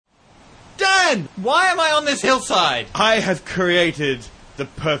Dan! Why am I on this hillside? I have created the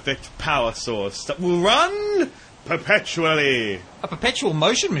perfect power source that will run perpetually. A perpetual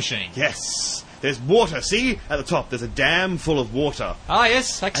motion machine. Yes. There's water. See? At the top, there's a dam full of water. Ah,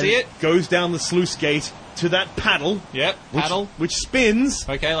 yes, I see it. Goes down the sluice gate to that paddle. Yep, paddle. Which spins.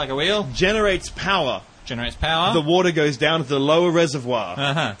 Okay, like a wheel. Generates power. Generates power. The water goes down to the lower reservoir.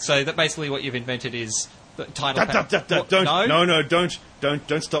 Uh-huh. So that basically what you've invented is the tidal power.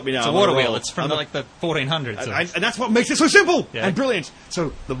 Don't stop me now. It's a water wheel. It's from like the 1400s. And that's what makes it so simple Yeah. and brilliant.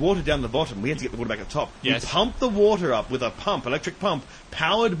 So the water down the bottom, we have to get the water back at the top. Yes. We pump the water up with a pump, electric pump,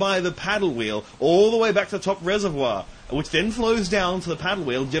 powered by the paddle wheel, all the way back to the top reservoir, which then flows down to the paddle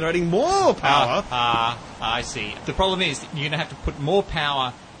wheel, generating more power. I see. The problem is you're going to have to put more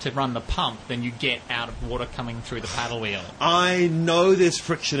power to run the pump than you get out of water coming through the paddle wheel. I know there's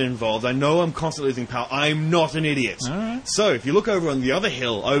friction involved. I know I'm constantly losing power. I'm not an idiot. All right. So if you look over on the other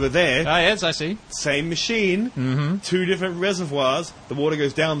hill, over there, Ah, yes, I see. same machine, two different reservoirs. The water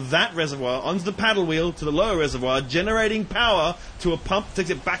goes down that reservoir onto the paddle wheel to the lower reservoir, generating power to a pump, takes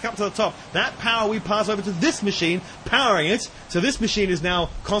it back up to the top. That power we pass over to this machine, powering it. So this machine is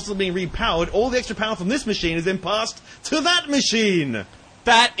now constantly being repowered. All the extra power from this machine is then passed to that machine.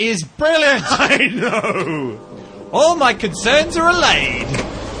 That is brilliant! I know! All my concerns are allayed!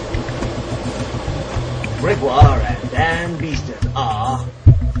 Gregoire and Dan Beeston are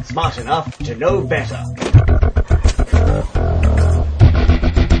smart enough to know better.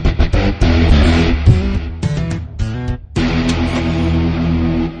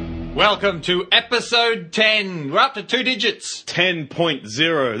 Welcome to episode 10. We're up to 2 digits.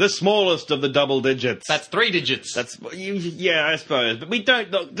 10.0, the smallest of the double digits. That's 3 digits. Yeah, I suppose. But we don't...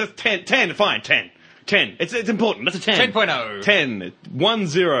 Look, just 10, fine, 10. 10. It's important. That's a 10. 10.0. 10. 1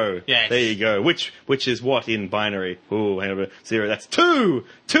 0. Yes. There you go. Which is what in binary? Oh, hang on. 0. That's 2.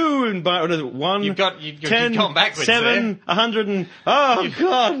 2 in binary. 1. You've 10, gone backwards 7, there. 100 and... Oh,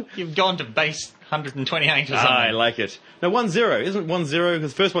 God. You've gone to base 128 or something. I like it. No, 1 0. Isn't 1 0?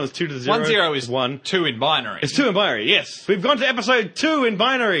 Because the first one is 2 to 0. 1 0 is 1. 2 in binary. It's 2 in binary, yes. We've gone to episode 2 in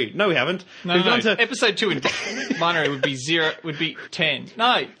binary. No, we haven't. We've gone to... Episode 2 in binary would be 0, would be 10.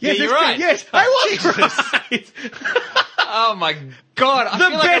 No, Yes, yeah, you're it's right. good. Yes, I was right. Oh my God. I The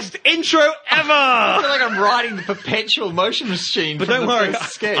feel like best intro I ever! feel like I'm riding the perpetual motion machine. But from don't the worry,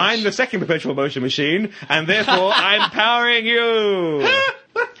 first sketch. I'm the second perpetual motion machine, and therefore I'm powering you.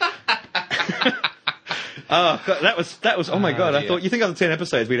 Oh, God, that was. Oh my God! I dear. thought you think after 10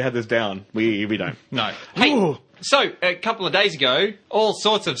 episodes we'd have this down. We don't. No. Hey, Ooh. so a couple of days ago, all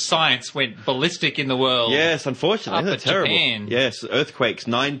sorts of science went ballistic in the world. Yes, unfortunately, Up isn't at it terrible? Japan. Yes, earthquakes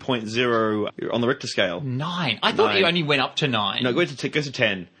 9.0 on the Richter scale. 9. I thought 9. you only went up to 9. No, it goes to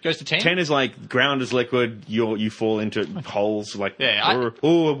 10. Goes to 10? 10 is like ground is liquid, you fall into holes like, Yeah,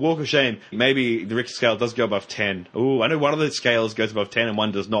 a walk of shame. Maybe the Richter scale does go above 10. Oh, I know one of the scales goes above 10 and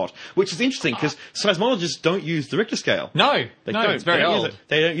one does not. Which is interesting because seismologists don't use the Richter scale. No, They no, don't. it's very They don't use old. it.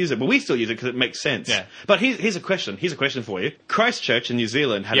 They don't use it, but we still use it because it makes sense. Yeah. But here's a question. Here's a question for you. Christchurch in New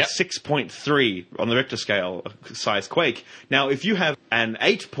Zealand had Yep. a 6.3 on the Richter scale size quake. Now, if you have an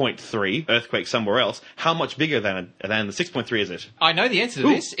 8.3 earthquake somewhere else, how much bigger than the 6.3 is it? I know the answer to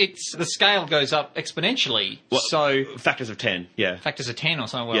this. It's the scale goes up exponentially. So Factors of 10. Yeah. factors of 10 or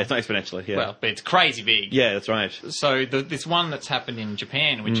something. Well, Yeah, it's not exponentially. Yeah. well, but it's crazy big. Yeah, that's right. So this one that's happened in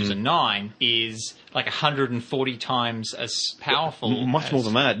Japan, which is a 9, is like 140 times as powerful. Much more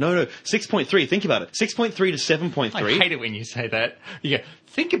than that. No. 6.3. Think about it. 6.3 to 7.3. I hate it when you say that. You go,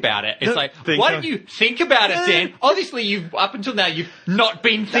 think about it. It's No, like, think why of- don't you think about it, Dan? Obviously, up until now, you've not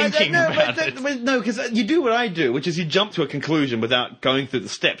been thinking about it. No, because you do what I do, which is you jump to a conclusion without going through the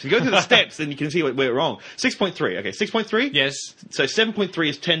steps. You go through the steps, then you can see where we're wrong. 6.3. Okay, 6.3? Yes. So 7.3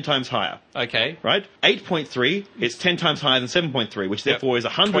 is 10 times higher, Okay. right? 8.3 is 10 times higher than 7.3, which therefore is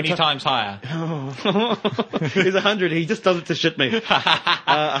 100 20 times higher. is 100. He just does it to shit me.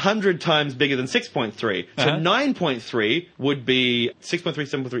 100 times bigger than 6.3. So 9.3 would be 6.3,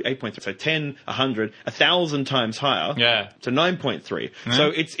 7.3, 8.3. So 10, 100, 1,000 times higher. Yeah. To 9.3. So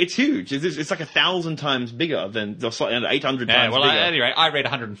it's huge. It's like 1,000 times bigger than, or slightly under 800 Yeah, times well, bigger. at any rate, I read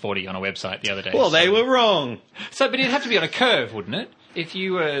 140 on a website the other day. Well, they were wrong. So, but it'd have to be on a curve, wouldn't it? If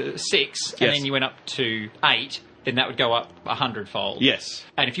you were 6 and Yes. then you went up to 8, then that would go up 100-fold. Yes.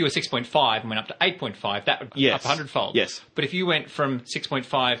 And if you were 6.5 and went up to 8.5, that would go Yes. up 100-fold. Yes. But if you went from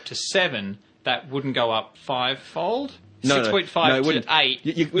 6.5 to 7, that wouldn't go up 5-fold? No, 6.5 no, it to wouldn't. 8,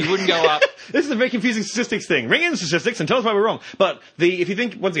 You- you wouldn't go up. This is a very confusing statistics thing. Ring in statistics and tell us why we're wrong. But if you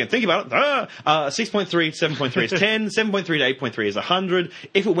think, once again, think about it. 6.3 to 7.3 is 10. 7.3 to 8.3 is 100.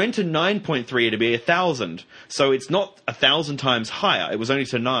 If it went to 9.3, it'd be 1,000. So it's not 1,000 times higher. It was only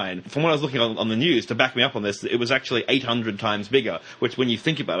to 9. From what I was looking on the news to back me up on this, it was actually 800 times bigger. Which, when you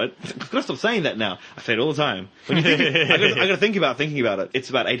think about it, I've got to stop saying that now. I say it all the time. When you think, I got to think about thinking about it. It's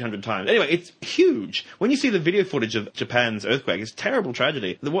about 800 times. Anyway, it's huge. When you see the video footage of Japan's earthquake, it's a terrible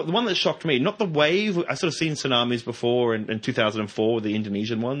tragedy. The one that shocked me, not the wave. I sort of seen tsunamis before in 2004, the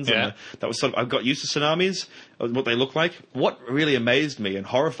Indonesian ones. Yeah. And that was sort of, I've got used to tsunamis, what they look like. What really amazed me and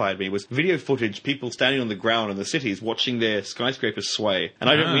horrified me was video footage, people standing on the ground in the cities watching their skyscrapers sway. And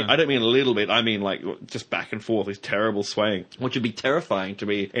I don't mean a little bit, I mean like just back and forth, this terrible swaying. Which would be terrifying to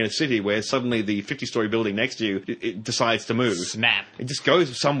be in a city where suddenly the 50-story building next to you, it decides to move. Snap. It just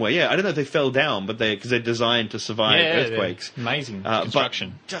goes somewhere. Yeah, I don't know if they fell down, but because they're designed to survive earthquakes. Amazing But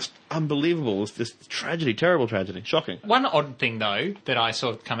construction. just unbelievable. It's this tragedy, terrible tragedy. Shocking. One odd thing, though, that I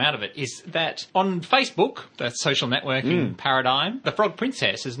saw come out of it is that on Facebook, the social networking paradigm, the Frog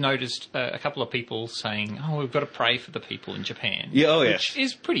Princess has noticed a couple of people saying, "Oh, we've got to pray for the people in Japan." Yeah, oh, yeah. Which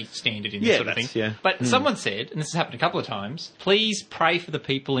is pretty standard in this Yeah, sort of thing. that's- yeah. But someone said, and this has happened a couple of times, please pray for the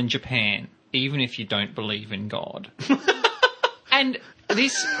people in Japan, even if you don't believe in God. And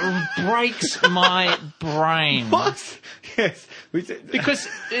this breaks my brain. What? Yes. Because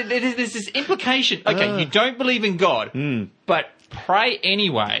there's this implication. Okay, you don't believe in God, but pray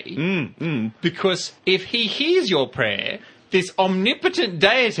anyway. Because if he hears your prayer, this omnipotent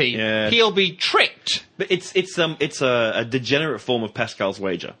deity, Yeah. he'll be tricked. But it's a degenerate form of Pascal's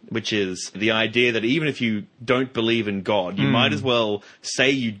wager, which is the idea that even if you don't believe in God, you might as well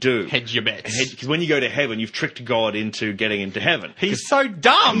say you do. Hedge your bets. Because when you go to heaven, you've tricked God into getting into heaven. He's so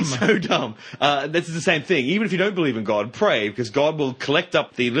dumb. He's so dumb. This is the same thing. Even if you don't believe in God, pray, because God will collect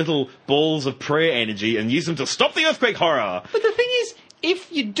up the little balls of prayer energy and use them to stop the earthquake horror. But the thing is,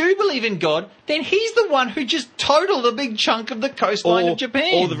 if you do believe in God, then he's the one who just totaled a big chunk of the coastline of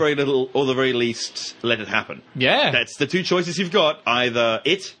Japan. Or the very little, or the very least, let it happen. Yeah. That's the two choices you've got. Either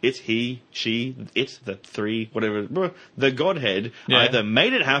it, he, she, it, the three, whatever, the Godhead, Yeah. either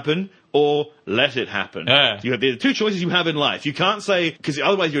made it happen or let it happen. Yeah. You have the two choices you have in life. You can't say, because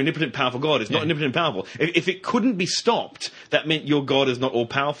otherwise you're omnipotent, powerful God. It's not omnipotent, powerful. If it couldn't be stopped, that meant your God is not all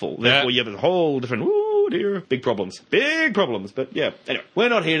powerful. Therefore, you have a whole different, ooh dear, big problems. Big problems. But yeah, anyway, we're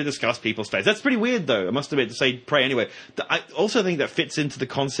not here to discuss people's faiths. That's pretty weird, though. I must admit, to say pray anyway. I also think that fits into the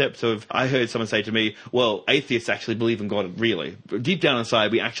concept of, I heard someone say to me, well, atheists actually believe in God, really. Deep down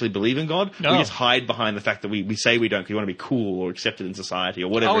inside, we actually believe in God. No. We just hide behind the fact that we say we don't because we want to be cool or accepted in society or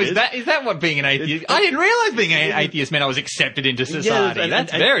whatever it is that what being an atheist... I didn't realise being an atheist meant I was accepted into society.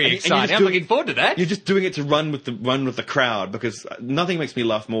 That's very exciting. I'm looking forward to that. You're just doing it to run with the crowd, because nothing makes me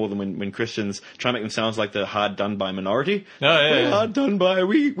laugh more than when Christians try and make them sound like the hard done by minority. Oh, yeah, We're yeah. hard done by.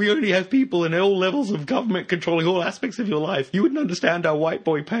 We only have people in all levels of government controlling all aspects of your life. You wouldn't understand our white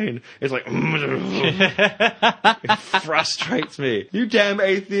boy pain. It's like it frustrates me. You damn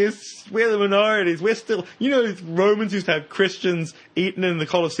atheists. We're the minorities. We're still, Romans used to have Christians eaten in the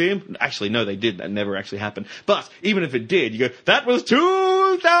Colosseum. Actually, no, they did. That never actually happened. But even if it did, you go, that was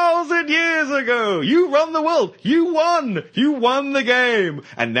 2,000 years ago. You run the world. You won. You won the game.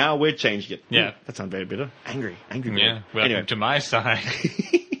 And now we're changing it. Yeah. Ooh, that sounds very bitter. Angry. Angry. Yeah, welcome Anyway. to my side.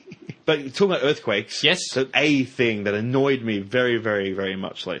 But talking about earthquakes, Yes. so a thing that annoyed me very, very, very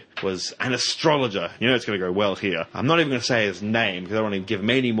much was an astrologer. It's going to go well here. I'm not even going to say his name because I don't want to give him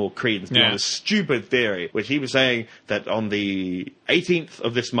any more credence beyond Yeah. a stupid theory, which he was saying that on the 18th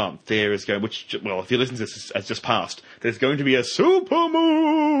of this month, there is going, if you listen to this as just passed, there's going to be a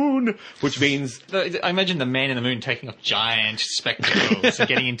supermoon, which means I imagine the man in the moon taking off giant spectacles and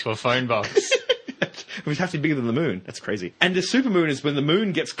getting into a phone box. it would have to be bigger than the moon. That's crazy. And the supermoon is when the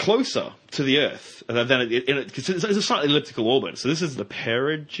moon gets closer to the Earth than it's a slightly elliptical orbit. So this is the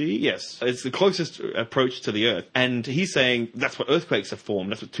perigee. Yes, it's the closest approach to the Earth. And he's saying that's what earthquakes are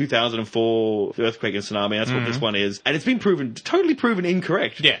formed. That's what 2004 earthquake and tsunami. That's what this one is. And it's been totally proven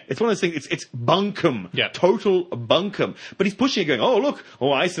incorrect. Yeah. It's one of those things. It's bunkum. Yeah. Total bunkum. But he's pushing it, going, oh look,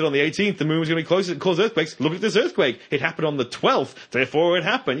 I said on the 18th the moon was going to be closer to cause earthquakes. Look at this earthquake. It happened on the 12th. Therefore, it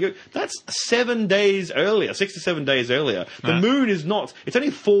happened. You go, that's 7 days days earlier, 6 to 7 days earlier. The moon is not. It's only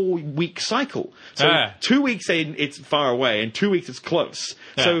a 4-week cycle. So 2 weeks in, it's far away, and 2 weeks it's close.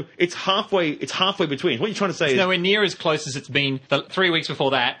 So it's halfway. It's halfway between. What you're trying to say is nowhere near as close as it's been the 3 weeks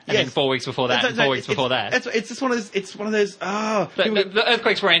before that, and then 4 weeks before that, and 4 weeks before that. It's just one of those. It's one of those. The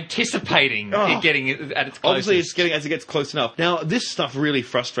earthquakes were anticipating it getting at its closest. Obviously, it's getting as it gets close enough. Now, this stuff really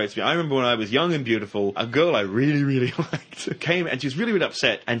frustrates me. I remember when I was young and beautiful, a girl I really, really liked came and she was really, really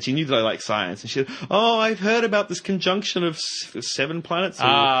upset, and she knew that I liked science, and she said, "Oh, I've heard about this conjunction of 7 planets,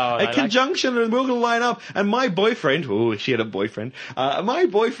 conjunction, and we're going to line up." And my boyfriend, she had a boyfriend. My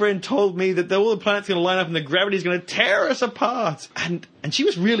boyfriend told me that all the planets are going to line up and the gravity's going to tear us apart. And she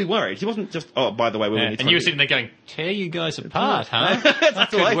was really worried. He wasn't just, by the way, we're and you were sitting there going, "Tear you guys apart, huh?" That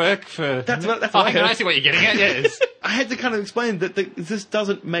could work for. That's what I see what you're getting at. Yes. I had to kind of explain that this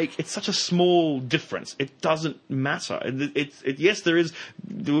doesn't make. It's such a small difference. It doesn't matter. Yes, there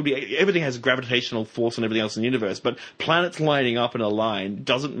will be. Everything has gravitational force and everything else in the universe, but planets lining up in a line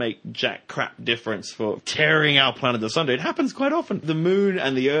doesn't make jack crap difference for tearing our planet asunder. It happens quite often. The moon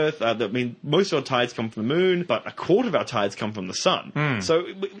and the Earth. Most of our tides come from the moon, but a quarter of our tides come from the sun. So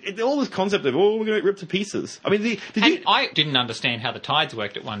all this concept of we're going to get ripped to pieces. I mean, I didn't understand how the tides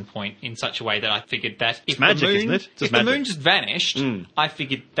worked at one point in such a way that I figured that if magic, the moon, isn't it? If the moon just vanished, I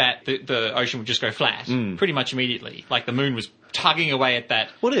figured that the ocean would just go flat pretty much immediately. Like the moon was tugging away at that.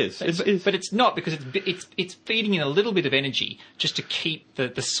 Well, it is. But it's not, because it's feeding in a little bit of energy just to keep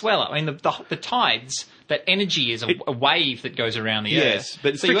the swell up. I mean, the tides, that energy is a wave that goes around the Earth. Yes,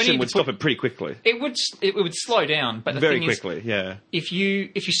 but friction would stop it pretty quickly. It would slow down, but the very thing quickly. Is, if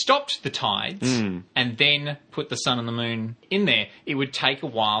you stopped the tides and then put the sun and the moon in there, it would take a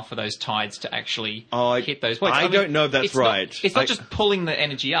while for those tides to actually hit those waves. I don't know if that's right. It's not just pulling the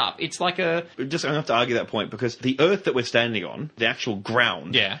energy up. It's like I'm going to have to argue that point, because the Earth that we're standing on, the actual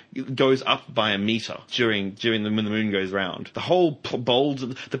ground, goes up by a meter during when the moon goes round. The whole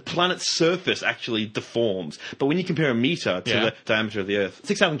the planet's surface actually deforms. But when you compare a meter to the diameter of the Earth,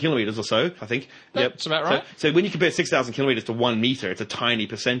 6,000 kilometers or so, I think. That's about right. So when you compare 6,000 kilometers to 1 meter, it's a tiny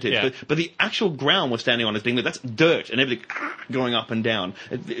percentage. Yeah. But the actual ground we're standing on is being that's dirt and everything going up and down.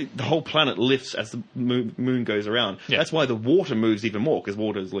 The whole planet lifts as the moon goes around. Yeah. That's why the water moves even more, because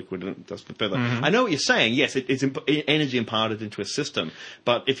water is liquid and it does further. I know what you're saying. Yes, it's energy imparted into a system.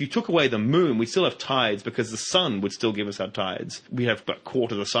 But if you took away the moon, we still have tides, because the sun would still give us our tides. We have about a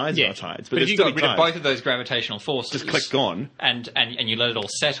quarter the size of our tides. But if you got rid of both of those gravitational forces, just click gone, and you let it all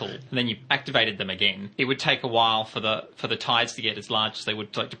settle, and then you activated them again, it would take a while for the tides to get as large as they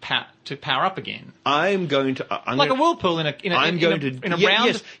would like to power up again. I'm going to a whirlpool in a round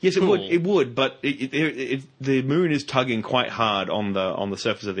yes, pool. it would, but the moon is tugging quite hard on the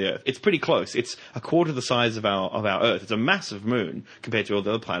surface of the Earth. It's pretty close. It's a quarter the size of our Earth. It's a massive moon compared to all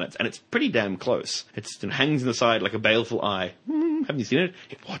the other planets, and it's pretty damn close. It hangs in the side like a baleful eye. Haven't you seen it?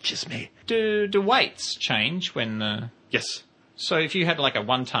 It watches me. Do weights change when Yes. So if you had like a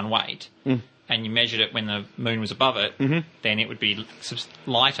 1 ton weight and you measured it when the moon was above it, then it would be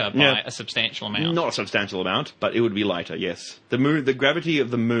lighter by a substantial amount. Not a substantial amount, but it would be lighter, yes. The gravity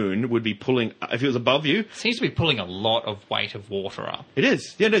of the moon would be pulling, if it was above you... It seems to be pulling a lot of weight of water up. It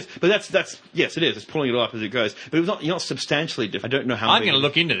is. Yeah, it is. But yes, it is. It's pulling it up as it goes. But you're not substantially different. I don't know how I'm going to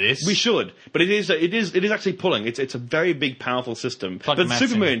look into this. We should. But it is actually pulling. It's a very big, powerful system. But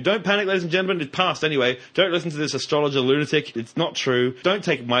supermoon, don't panic, ladies and gentlemen. It passed anyway. Don't listen to this astrologer lunatic. It's not true. Don't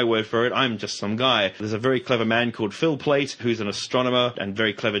take my word for it. I'm just some guy. There's a very clever man called Phil Plait, who's an astronomer and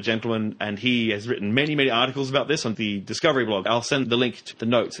very clever gentleman, and he has written many, many articles about this on the Discovery blog. I'll send the link to the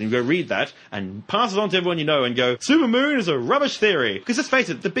notes, and you go read that and pass it on to everyone you know and go, supermoon is a rubbish theory. Because let's face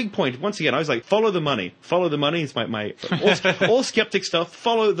it, the big point, once again, I was like, follow the money. Follow the money is my all skeptic stuff.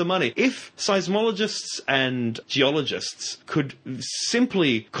 Follow the money. If seismologists and geologists could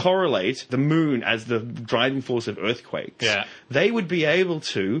simply correlate the moon as the driving force of earthquakes, they would be able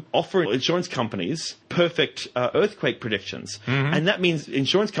to offer insurance companies perfect earthquake predictions. And that means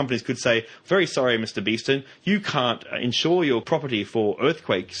insurance companies could say, very sorry, Mr. Beeston, you can't insure your property for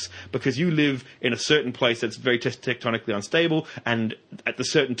earthquakes because you live in a certain place that's very tectonically unstable, and at a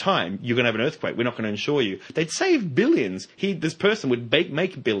certain time you're going to have an earthquake. We're not going to insure you. They'd save billions. This person would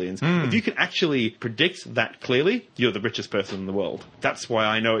make billions. If you can actually predict that clearly, you're the richest person in the world. That's why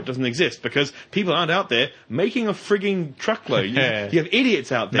I know it doesn't exist, because people aren't out there making a frigging truckload. You have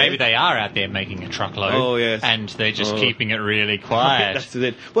idiots out there. Maybe they are out there making a truckload. Winslow. Oh, yes. And they're just keeping it really quiet. That's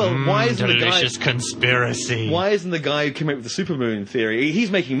it. Well, why isn't the guy... Delicious conspiracy. Why isn't the guy who came up with the supermoon theory?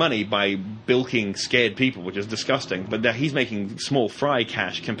 He's making money by bilking scared people, which is disgusting. But he's making small fry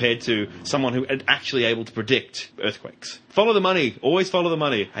cash compared to someone who is actually able to predict earthquakes. Follow the money. Always follow the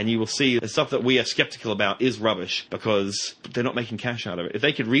money. And you will see the stuff that we are skeptical about is rubbish because they're not making cash out of it. If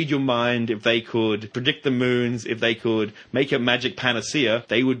they could read your mind, if they could predict the moons, if they could make a magic panacea,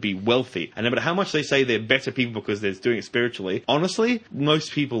 they would be wealthy. And no matter how much they say they're better people because they're doing it spiritually, honestly,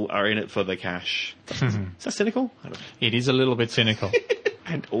 most people are in it for the cash. Is that cynical? I don't know. It is a little bit cynical.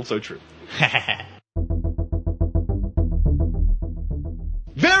 And also true.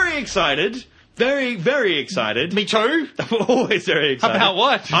 Very excited. Very, very excited. Me too. I'm always very excited. About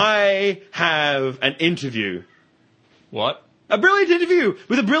what? I have an interview. What? A brilliant interview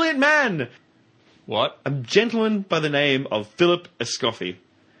with a brilliant man. What? A gentleman by the name of Philip Escoffi.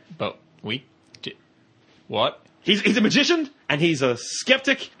 But what? He's a magician, and he's a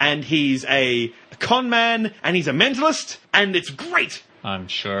skeptic, and he's a con man, and he's a mentalist, and it's great. I'm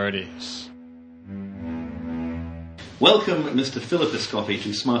sure it is. Welcome, Mr. Philip Escoffi,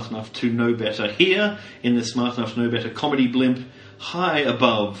 to Smart Enough to Know Better, here in the Smart Enough to Know Better comedy blimp, high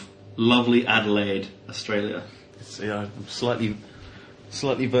above lovely Adelaide, Australia. I'm slightly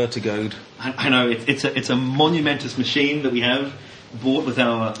vertigoed. I know, it's a monumentous machine that we have bought with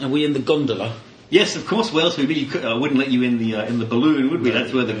our... Are we in the gondola? Yes, of course. Where else would we? I wouldn't let you in the balloon, would we? No,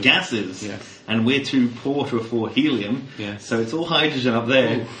 That's where the gas is. Yes. And we're too poor to afford helium. Yes. So it's all hydrogen up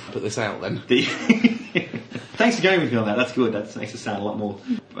there. Put this out then. Thanks for going with me on that. That's good. That makes it sound a lot more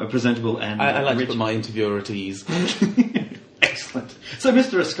presentable and I like rich. to put my interviewer at ease. Excellent. So,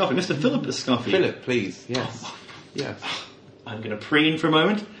 Mr. Escoffi, Mr. Philip Escoffi. Philip, please. Yes. Yes. I'm going to preen for a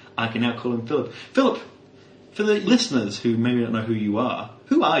moment. I can now call him Philip. Philip, for the listeners who maybe don't know who you are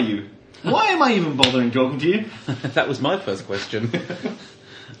you? Why am I even bothering talking to you? That was my first question.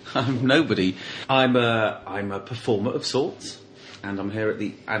 I'm nobody. I'm a performer of sorts, and I'm here at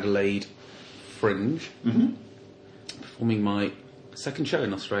the Adelaide Fringe, performing my second show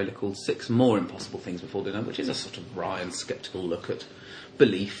in Australia called 6 More Impossible Things Before Dinner, which is a sort of wry and sceptical look at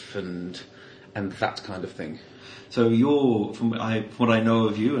belief and that kind of thing. So you're, from what I know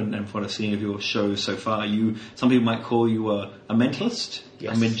of you and from what I've seen of your show so far, some people might call you a mentalist,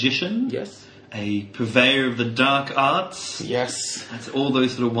 Yes. a magician, Yes. a purveyor of the dark arts. Yes. That's all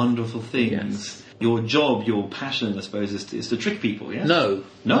those sort of wonderful things. Yes. Your job, your passion, I suppose, is to trick people, yes? No,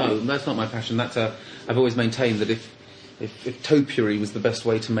 No? that's not my passion. I've always maintained that if topiary was the best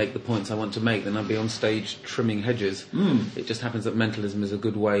way to make the points I want to make, then I'd be on stage trimming hedges. It just happens that mentalism is a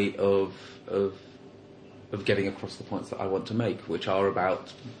good way of getting across the points that I want to make, which are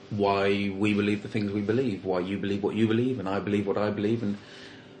about why we believe the things we believe, why you believe what you believe, and I believe what I believe, and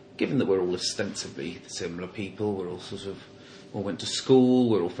given that we're all ostensibly similar people, we're all went to school,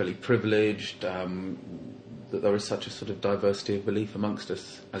 we're all fairly privileged, that there is such a sort of diversity of belief amongst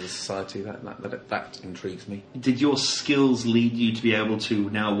us as a society, that intrigues me. Did your skills lead you to be able to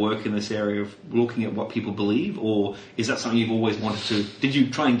now work in this area of looking at what people believe, or is that something you've always wanted to... Did you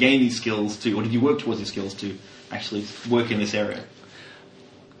try and gain these skills to, or did you work towards these skills to actually work in this area?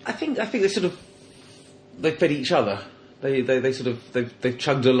 I think they fed each other. They've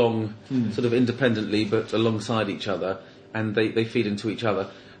chugged along sort of independently, but alongside each other, and they feed into each other.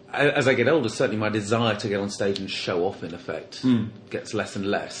 As I get older, certainly my desire to get on stage and show off, in effect, gets less and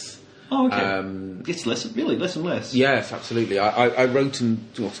less. Oh, okay. It's less and less. Yes, absolutely. I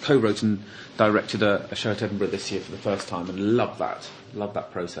co-wrote and directed a show at Edinburgh this year for the first time, and loved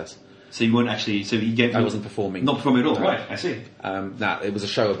that process. So you weren't actually... I wasn't performing. Not performing at all, No. right, I see. It was a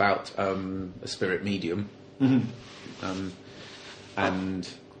show about a spirit medium. And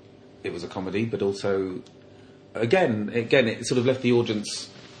it was a comedy, but also, again, it sort of left the audience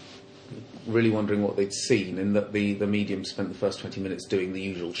really wondering what they'd seen, in that the medium spent the first 20 minutes doing the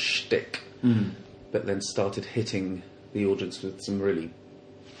usual shtick, but then started hitting the audience with some really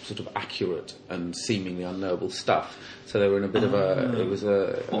sort of accurate and seemingly unknowable stuff. So they were in a bit of a... It was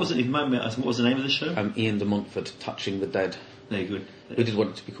a... What was it? What was the name of the show? Ian de Montfort Touching the Dead. Very good. We did want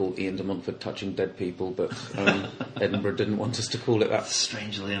it to be called Ian de Montfort Touching Dead People, but Edinburgh didn't want us to call it that.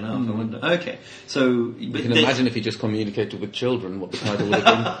 Strangely enough, I wonder. Okay, so... You can imagine if you just communicated with children what the title would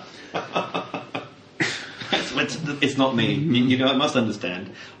have been. It's not me. You know, I must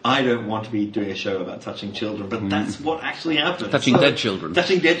understand. I don't want to be doing a show about touching children, but that's what actually happens. Touching dead children.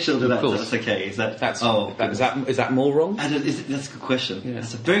 Touching dead children, Of course. that's okay. Is that... Is that more wrong? That's a good question. Yeah.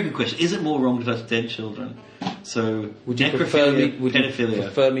 That's a very good question. Is it more wrong to touch dead children? So Would you prefer me? Would you pedophilia.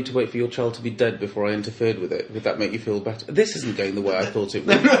 prefer me to wait for your child to be dead before I interfered with it? Would that make you feel better? This isn't going the way I thought it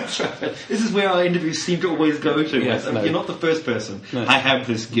would. This is where our interviews seem to always go to. Yes, no. You're not the first person. No. I have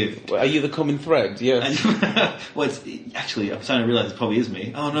this gift. Well, are you the common thread? Yes. Well, it's, actually, I'm starting to realise it probably is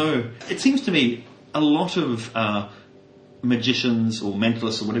me. Oh no! It seems to me a lot of magicians or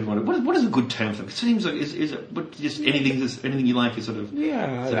mentalists or whatever you want. What is a good term for them? It seems like is just anything you like is sort of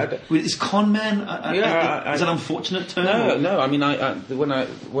is con man? Is that an unfortunate term? No. I mean, when I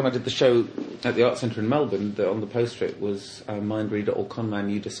did the show at the Art Centre in Melbourne, on the poster it was mind reader or con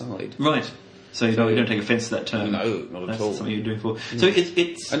man, you decide. Right. So you don't take offence to that term. No, not at all. That's something you're doing for. So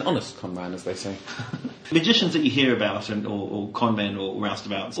it's an honest con man, as they say. Magicians that you hear about, or con men or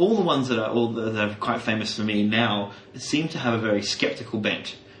roustabouts, all the ones that are quite famous for me now seem to have a very sceptical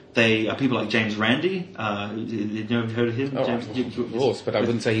bent. They are people like James Randi. You know, have you heard of him? Oh, James, of course, but I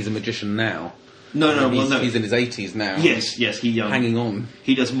wouldn't say he's a magician now. No. He's in his 80s now. Yes. He hanging on.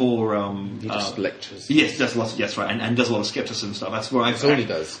 He does more. He just lectures. Yes, does lots. Yes, right, and does a lot of skepticism stuff. That's where That's all he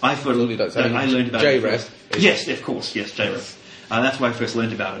does. I learned about J-Rep. Yes, of course. Yes, J-Rep. That's where I first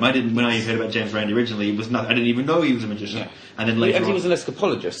learned about him. When I heard about James Randi originally, it was not. I didn't even know he was a magician. Yeah. And then later, he was an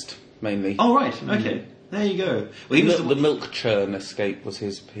escapologist mainly. Oh right, okay. There you go. Well, he was the milk churn escape was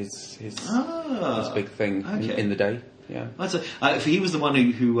his big thing in the day. Yeah, he was the one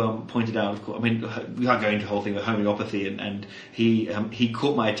who pointed out. Of course, I mean, we can't go into the whole thing with homeopathy, and he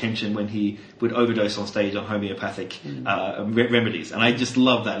caught my attention when he would overdose on stage on homeopathic remedies, and I just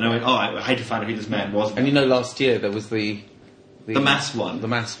loved that. And I went, I hate to find out who this man was. And last year there was the mass one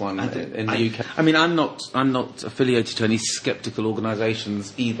in the UK. I mean, I'm not affiliated to any sceptical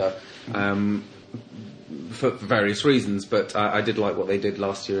organisations either. For various reasons, but I did like what they did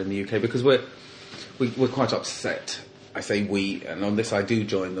last year in the UK because we're quite upset. I say we, and on this I do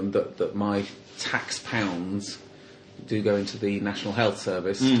join them, that my tax pounds do go into the National Health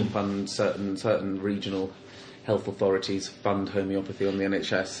Service to fund certain regional health authorities fund homeopathy on the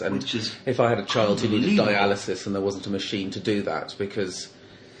NHS. And if I had a child who needed dialysis and there wasn't a machine to do that because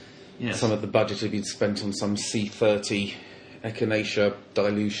some of the budget had been spent on some C30 echinacea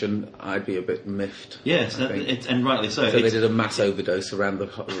dilution, I'd be a bit miffed. Yes, and rightly so. So they did a mass overdose around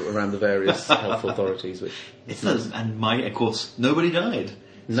the various health authorities. Which of course, nobody died.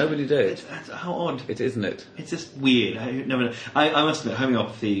 Nobody did. How odd. It isn't it? It's just weird. I must admit,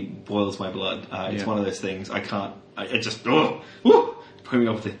 homeopathy boils my blood. It's one of those things I can't.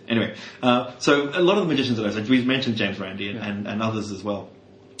 Homeopathy. Anyway, so a lot of the magicians that I've we mentioned James Randi and others as well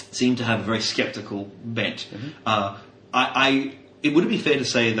seem to have a very sceptical bent. It would be fair to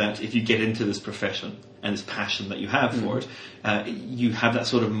say that if you get into this profession and this passion that you have for it, you have that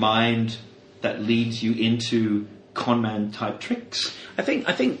sort of mind that leads you into con man type tricks. I think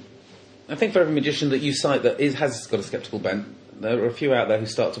for every magician that you cite that has got a sceptical bent, there are a few out there who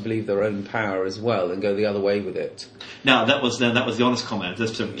start to believe their own power as well and go the other way with it. Now that was the honest comment.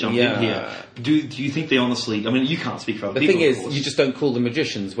 Just to jump in here, do you think they honestly? I mean, you can't speak for other people. The thing is, you just don't call them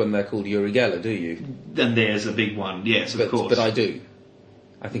magicians when they're called Uri Geller, do you? Then there's a big one. Yes, of course. But I do.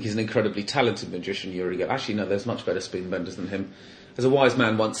 I think he's an incredibly talented magician, Uri Geller. Actually, no, there's much better spoon benders than him. As a wise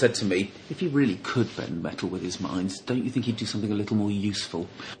man once said to me, if he really could bend metal with his mind, don't you think he'd do something a little more useful?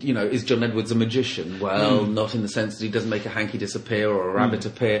 You know, is John Edwards a magician? Well, not in the sense that he doesn't make a hanky disappear or a rabbit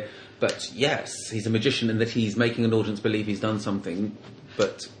appear, but yes, he's a magician in that he's making an audience believe he's done something,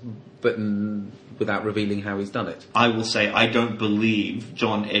 but without revealing how he's done it. I will say I don't believe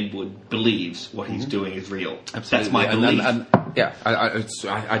John Edward believes what he's doing is real. Absolutely. That's my belief.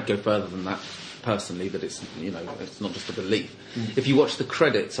 I'd go further than that. Personally, that it's not just a belief. If you watch the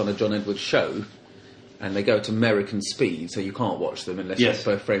credits on a John Edwards show, and they go to American speed, so you can't watch them unless you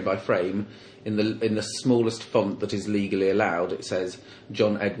go frame by frame. In the smallest font that is legally allowed, it says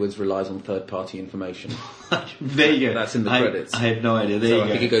John Edwards relies on third-party information. There you go. That's in the credits. I had no idea. I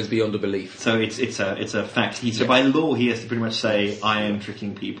think it goes beyond a belief. So it's a fact. So by law, he has to pretty much say, "I am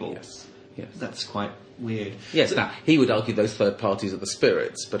tricking people." Yes. That's quite weird. Yes, now, he would argue those third parties are the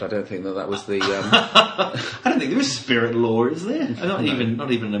spirits, but I don't think that was the... I don't think there is spirit law, is there? Not even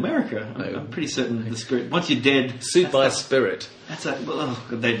in America. No. I'm pretty certain the spirit... Once you're dead... Sued by a spirit. That's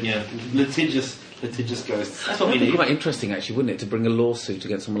litigious ghosts. That's what we need. It'd be quite interesting, actually, wouldn't it, to bring a lawsuit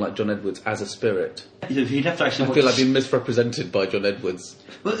against someone like John Edwards as a spirit? He'd have to actually... I feel I've been misrepresented by John Edwards.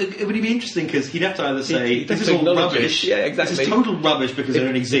 Well, it would be interesting because he'd have to either say, this is all rubbish. Yeah, exactly. This is total rubbish because they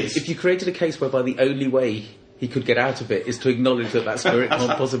don't exist. If you created a case whereby the only way he could get out of it is to acknowledge that spirit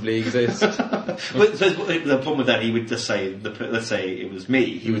can't possibly exist. But so the problem with that, he would just say, let's say it was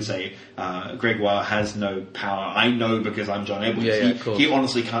me, he would say, Gregoire has no power. I know because I'm John Edwards. Of course. He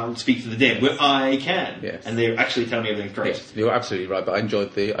honestly can't speak to the dead, where I can. Yes. And they're actually telling me everything's great. Yes, you're absolutely right, but I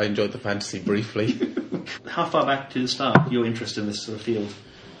enjoyed the fantasy briefly. How far back did it start, your interest in this sort of field?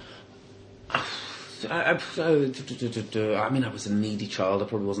 I mean, I was a needy child. I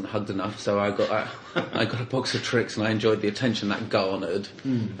probably wasn't hugged enough, so I got a box of tricks, and I enjoyed the attention that garnered.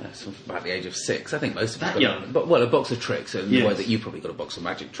 Sort of about the age of 6, I think most of us. But a box of tricks, in the way that you probably got a box of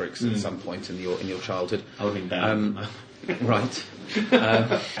magic tricks at some point in your childhood. I would have been bad. Right.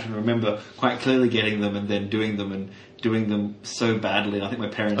 I can remember quite clearly getting them and then doing them so badly. I think my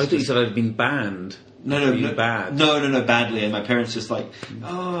parents. I thought you said I'd been banned. No, bad. No, badly. And my parents just like,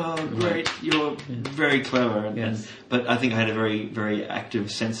 oh, great, you're very clever. But I think I had a very, very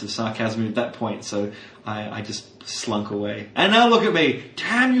active sense of sarcasm at that point, so I just slunk away. And now look at me,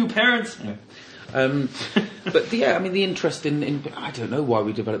 damn you, parents. Anyway. But yeah, I mean, the interest in I don't know why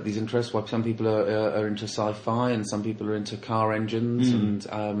we develop these interests. Why some people are into sci-fi and some people are into car engines,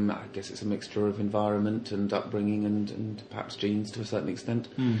 and I guess it's a mixture of environment and upbringing and perhaps genes to a certain extent.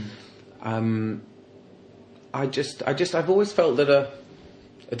 I've always felt that a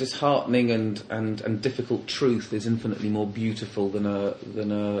disheartening and difficult truth is infinitely more beautiful than a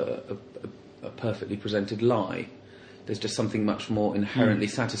perfectly presented lie. There's just something much more inherently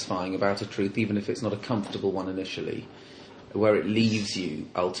satisfying about a truth, even if it's not a comfortable one initially. Where it leaves you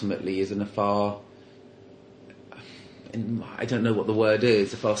ultimately is in a far, I don't know what the word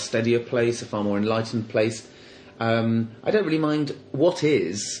is, a far steadier place, a far more enlightened place. I don't really mind what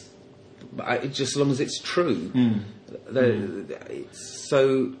is. Just as long as it's true.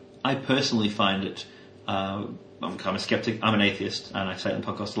 So I personally find it. I'm a skeptic. I'm an atheist, and I say it on the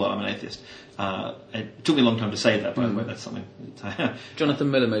podcast a lot. I'm an atheist. It took me a long time to say that, by the way. That's something. Jonathan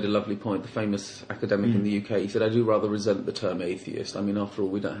Miller made a lovely point, the famous academic in the UK. He said, I do rather resent the term atheist. I mean, after all,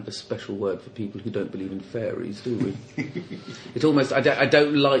 we don't have a special word for people who don't believe in fairies, do we? It almost, I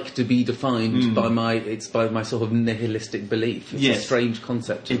don't like to be defined by my sort of nihilistic belief. It's a strange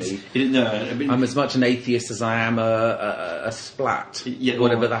concept to me. I'm as much an atheist as I am a splat,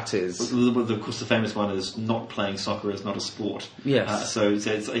 whatever that is. Of course, the famous one is not playing soccer is not a sport. Yes. So it's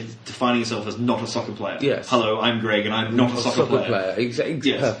defining yourself as not a soccer player. Yes. Hello, I'm Greg, and I'm not a soccer player.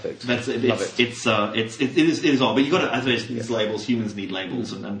 Yes. Perfect. That's it. Love It is odd, but you got to. As these labels, humans need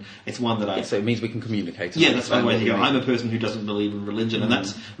labels, and it's one that I. So it means we can communicate. Yeah, that's one way to go. I'm a person who doesn't believe in religion, and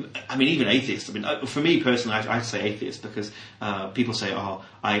that's. I mean, even atheists. I mean, for me personally, I say atheist because people say, "Oh,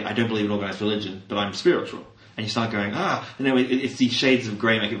 I don't believe in organised religion, but I'm spiritual." And you start going, it's these shades of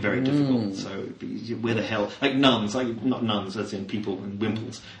grey make it very difficult. So where the hell, like nuns, like not nuns as in people in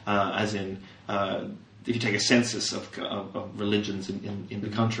wimples, as in if you take a census of religions in the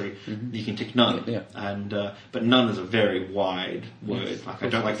country, you can tick none. Yeah. And but none is a very wide word. Like I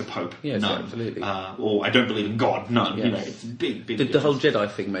don't like the Pope. Yes, none. absolutely. Or I don't believe in God. None. Yes. You know, it's big. Did the whole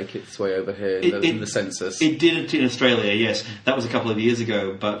Jedi thing make its way over here in the census? It did it in Australia. Yes, that was a couple of years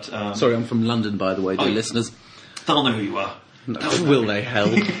ago. But sorry, I'm from London, by the way, dear listeners. They'll know who you are. No, will they? Hell.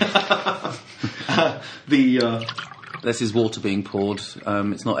 This is water being poured.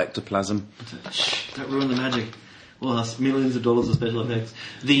 It's not ectoplasm. Shh, don't ruin the magic. Well, that's millions of dollars of special effects.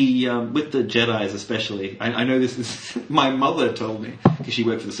 With the Jedis especially, I know this is... My mother told me, because she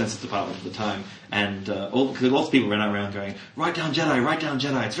worked for the Census Department at the time, and because lots of people ran around going, write down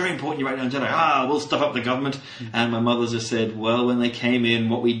Jedi, it's very important you write down Jedi. We'll stuff up the government. And my mother just said, well, when they came in,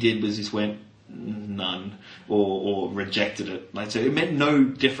 what we did was just went, none. Or rejected it. Like, so it meant no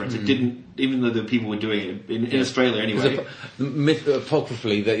difference. It didn't, even though the people were doing it in Australia anyway.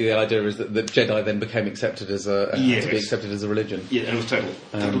 Apocryphally, the idea is that Jedi then became accepted as to be accepted as a religion. Yeah, and it was total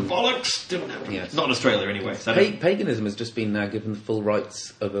bollocks. Didn't happen. Yes. Not in Australia anyway. So paganism has just been now given the full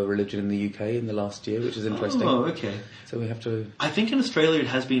rights of a religion in the UK in the last year, which is interesting. Oh, okay. So we have to. I think in Australia it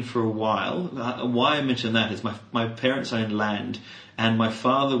has been for a while. Why I mention that is my parents owned land, and my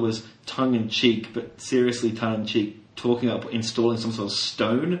father was tongue-in-cheek, but seriously tongue-in-cheek, talking about installing some sort of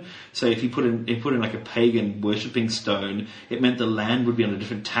stone. So if you put in like a pagan worshipping stone, it meant the land would be on a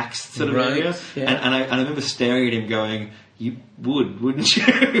different tax sort of area. Yeah. And I remember staring at him going, you would, wouldn't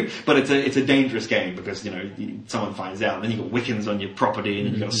you? But it's a dangerous game because, someone finds out and then you've got Wiccans on your property and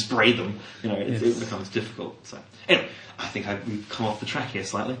then you've got to spray them. It becomes difficult. So anyway, I think we've come off the track here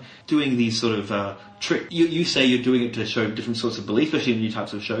slightly. Doing these sort of tricks. You say you're doing it to show different sorts of belief, especially in new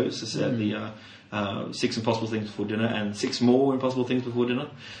types of shows. The 6 Impossible Things Before Dinner and 6 More Impossible Things Before Dinner.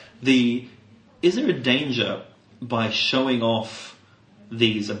 Is there a danger by showing off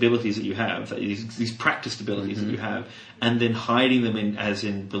these abilities that you have, these practiced abilities that you have, and then hiding them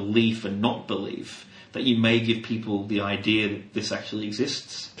in belief and not belief, that you may give people the idea that this actually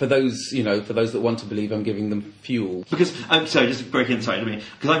exists. For those that want to believe, I'm giving them fuel. Because I'm sorry, just to break inside.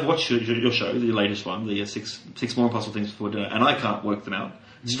 Because I've watched your show, the latest one, the six more impossible things before dinner, and I can't work them out.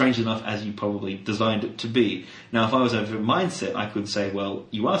 Strangely enough, as you probably designed it to be. Now, if I was of a mindset, I could say, well,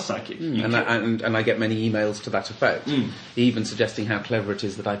 you are psychic. And I get many emails to that effect, even suggesting how clever it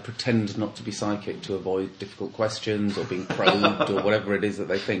is that I pretend not to be psychic to avoid difficult questions or being probed or whatever it is that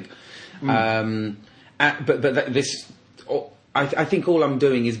they think. I think all I'm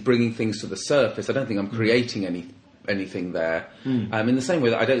doing is bringing things to the surface. I don't think I'm creating anything there. In the same way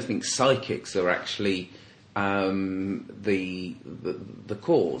that I don't think psychics are actually the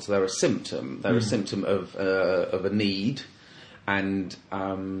cause. They're a symptom. They're a symptom of a need, and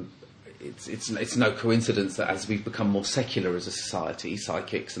it's no coincidence that as we've become more secular as a society,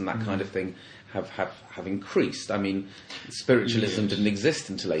 psychics and that kind of thing have increased. I mean, spiritualism didn't exist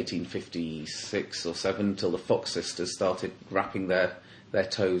until 1856 or 7, until the Fox sisters started wrapping their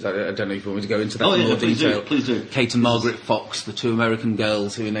toes. I don't know if you want me to go into that in more detail. Please do. Kate and Margaret Fox, the two American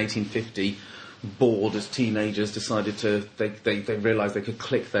girls who in 1850, bored as teenagers, decided they realised they could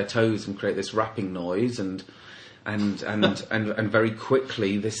click their toes and create this rapping noise, and very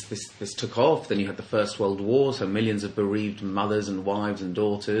quickly this took off. Then you had the First World War, so millions of bereaved mothers and wives and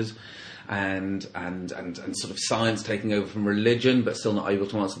daughters, and sort of science taking over from religion, but still not able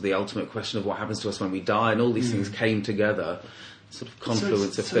to answer the ultimate question of what happens to us when we die, and all these things came together. Sort of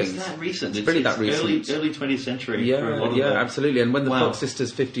confluence of things. It's that recent. It's really that recent. Early 20th century. Yeah, absolutely. And when the Fox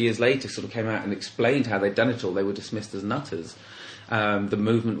sisters 50 years later sort of came out and explained how they'd done it all, they were dismissed as nutters. The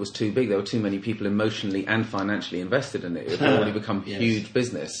movement was too big. There were too many people emotionally and financially invested in it. It had already become huge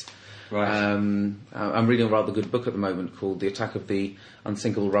business. Right. I'm reading a rather good book at the moment called The Attack of the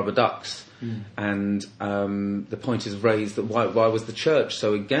Unsinkable Rubber Ducks. And the point is raised that why was the church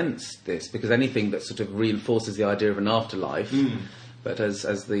so against this? Because anything that sort of reinforces the idea of an afterlife. But as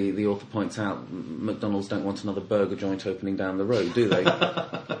the author points out, McDonald's don't want another burger joint opening down the road, do they?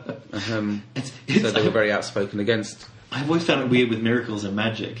 So they were very outspoken against. I've always found it weird with miracles and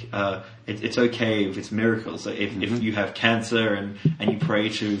magic. It's okay if it's miracles. So if you have cancer and you pray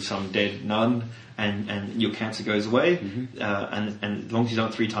to some dead nun and your cancer goes away, and as long as you've done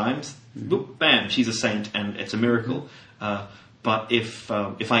it 3 times, boop, bam, she's a saint and it's a miracle. But if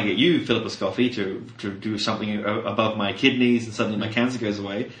I get you, Philippa Scoffey, to do something above my kidneys and suddenly my cancer goes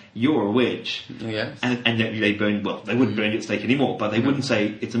away, you're a witch. Yes. And they burn. Well, they wouldn't burn you at stake anymore, but they wouldn't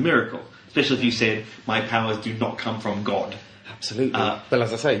say it's a miracle. Especially if you said my powers do not come from God. Absolutely. But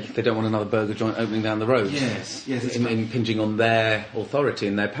as I say, they don't want another burger joint opening down the road. Yes. Impinging on their authority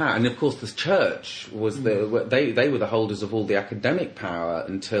and their power. And of course, the church was they were the holders of all the academic power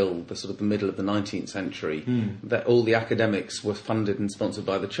until the sort of the middle of the 19th century. That all the academics were funded and sponsored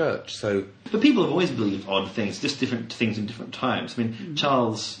by the church. So, but people have always believed odd things, just different things in different times. I mean,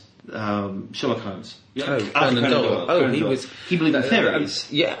 Sherlock Holmes. Conan Doyle. He believed in fairies.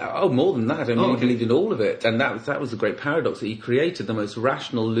 More than that. He believed in all of it, and that was the great paradox that he created the most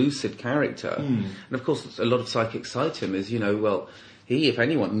rational, lucid character. And of course, a lot of psychics cite him as he, if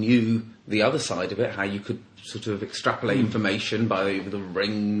anyone, knew the other side of it, how you could sort of extrapolate information by the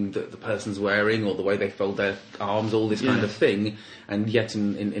ring that the person's wearing or the way they fold their arms, all this kind of thing. And yet,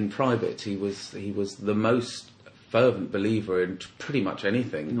 in private, he was the most fervent believer in pretty much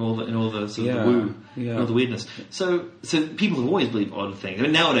anything. In all the sort of the woo, all the weirdness. So people have always believed odd things. I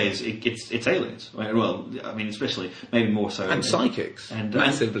mean, nowadays it's aliens. Right? Well, I mean, especially maybe more so. And psychics,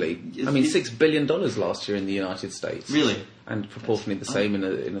 massively. I mean, $6 billion last year in the United States. Really? And proportionally the same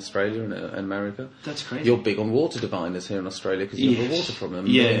in Australia and America. That's crazy. You're big on water diviners here in Australia because you have a water problem.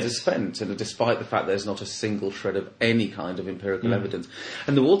 Millions are spent, and despite the fact there's not a single shred of any kind of empirical evidence.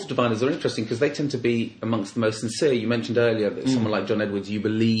 And the water diviners are interesting because they tend to be amongst the most sincere. You mentioned earlier that someone like John Edwards, you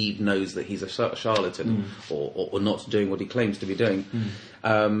believe, knows that he's a charlatan or not doing what he claims to be doing.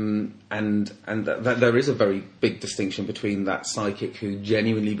 And that there is a very big distinction between that psychic who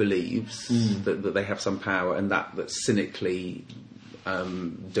genuinely believes that they have some power and that's cynically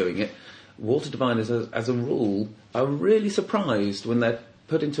doing it. Water diviners, as a rule, are really surprised when they're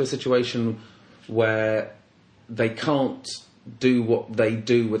put into a situation where they can't do what they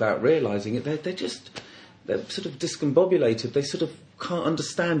do without realising it. They're sort of discombobulated. They sort of can't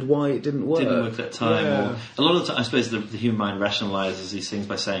understand why it didn't work. Didn't work that time. Or a lot of the time, I suppose the human mind rationalises these things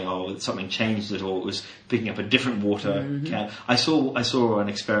by saying, something changed it, or it was picking up a different water can. I saw an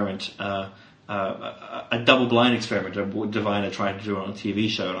experiment, a double-blind experiment a diviner tried to do on a TV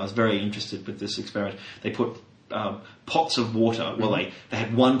show, and I was very interested with this experiment. They put pots of water. Well, they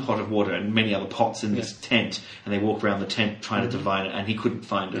had one pot of water and many other pots in this tent, and they walked around the tent trying to divine it, and he couldn't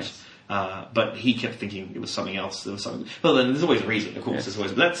find it. But he kept thinking it was something else. There was something. Well, then there's always a reason, of course. There's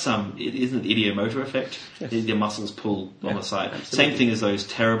always. But that's isn't it the idiomotor effect? Yes. Your muscles pull on the side. Absolutely. Same thing as those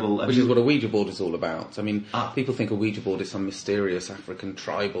terrible. Which is what a Ouija board is all about. I mean, people think a Ouija board is some mysterious African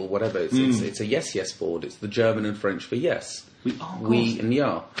tribal whatever. It's a yes board. It's the German and French for yes. We and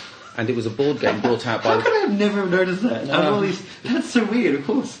ja. And it was a board game brought out by... How could I have never noticed that? That's so weird, of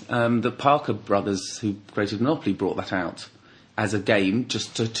course. The Parker brothers, who created Monopoly, brought that out as a game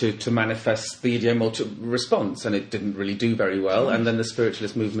just to manifest the idiomotor response, and it didn't really do very well, and then the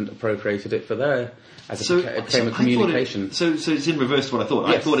spiritualist movement appropriated it for their... it became a communication. So it's in reverse to what I thought.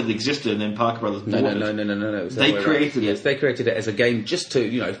 Yes. I thought it existed, and then Parker Brothers bought it. No. They created it. Yes, they created it as a game just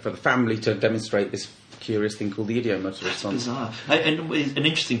to, for the family to demonstrate this curious thing called the idiomotor response. Bizarre. And an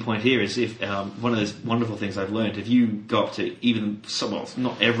interesting point here is if one of those wonderful things I've learned, if you go up to even someone else,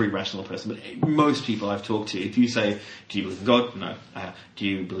 not every rational person, but most people I've talked to, if you say, do you believe in God? No. Do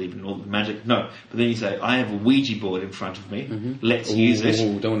you believe in all the magic? No. But then you say, I have a Ouija board in front of me. Let's use it.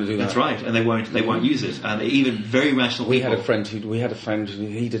 Don't want to do that. That's right. And they won't use it. And even very rational people. We had a friend who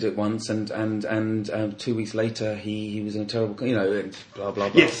he did it once, and 2 weeks later he was in a terrible, blah blah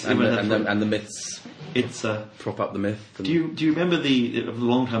blah. Yes. And the myths. It's prop up the myth. Do you remember a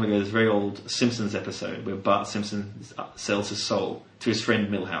long time ago? This very old Simpsons episode where Bart Simpson sells his soul to his friend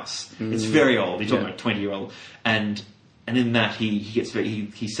Milhouse. It's very old. He's talking about a 20-year-old, and in that he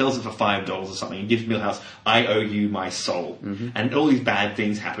sells it for $5 or something. He gives Milhouse, I owe you my soul, and all these bad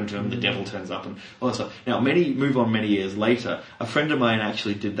things happen to him. The devil turns up and all that stuff. Now, many years later, a friend of mine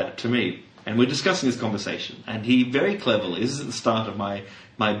actually did that to me. And we're discussing this conversation, and he very cleverly, this is at the start of my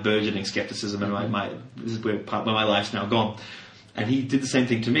burgeoning skepticism, and this is where my life's now gone, and he did the same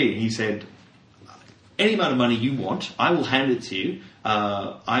thing to me. He said, any amount of money you want, I will hand it to you.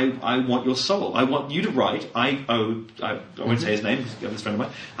 I want your soul. I want you to write, I won't say his name, because he's a friend of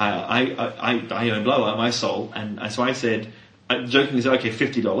mine, I own blah, blah, my soul. And so I said, jokingly said, okay,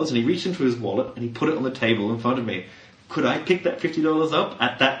 $50, and he reached into his wallet, and he put it on the table in front of me. Could I pick that $50 up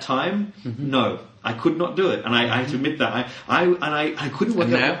at that time? No, I could not do it, and I have to admit that I couldn't work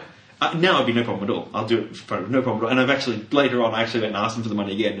out. Now it'd be no problem at all. I'll do it for no problem at all. And I've actually later on I went and asked him for the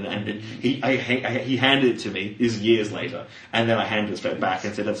money again, and he handed it to me. This is years later, and then I handed it straight back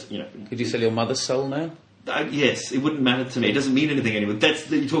and said, "That's Could you sell your mother's soul now?" Yes, it wouldn't matter to me. It doesn't mean anything anymore.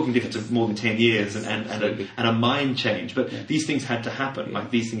 You're talking difference of more than 10 years and a mind change. But these things had to happen. Like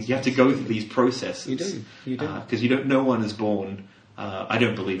these things, you have to go through these processes. You do. Because no one is born. I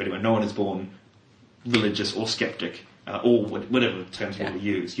don't believe anyone. No one is born religious or skeptic. Or whatever terms you want to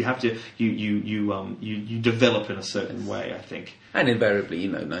use, you have to you develop in a certain way, I think. And invariably,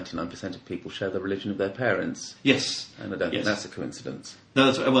 99% of people share the religion of their parents. Yes, and I don't think that's a coincidence.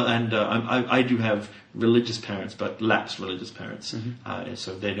 No, I do have religious parents, but lapsed religious parents.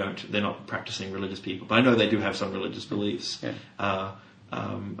 So they're not practicing religious people. But I know they do have some religious beliefs. Yeah.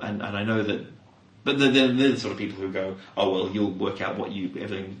 And I know that. But they're the sort of people who go, oh well, you'll work out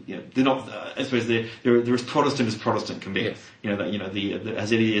everything. They're not. I suppose they're as Protestant as Protestant can be. Yes.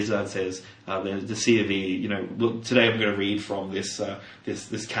 As Eddie Izzard says, the C of E. Today I'm going to read from this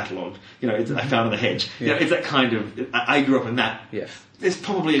catalogue. I found in the hedge. Yeah. It's that kind of. I grew up in that. Yes. There's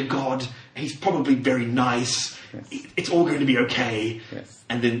probably a God. He's probably very nice. Yes. It's all going to be okay. Yes.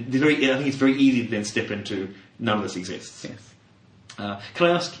 And then I think it's very easy to then step into none of this exists. Yes. Can I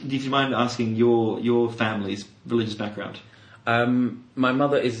ask, do you mind asking your family's religious background? My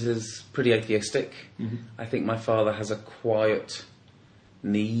mother is pretty atheistic. I think my father has a quiet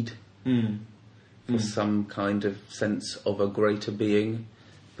need for some kind of sense of a greater being,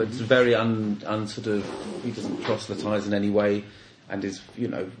 but it's very sort of, he doesn't proselytise in any way, and is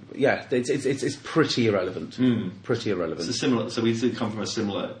it's pretty irrelevant. Pretty irrelevant. So we come from a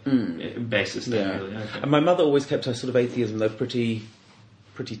similar basis there. Really. Okay. And my mother always kept her sort of atheism though pretty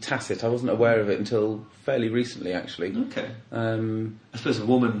tacit. I wasn't aware of it until fairly recently, actually. Okay. I suppose a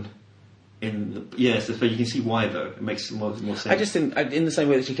woman yes, but you can see why though. It makes more sense. I just think, in the same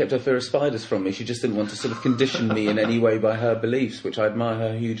way that she kept her fear of spiders from me, she just didn't want to sort of condition me in any way by her beliefs, which I admire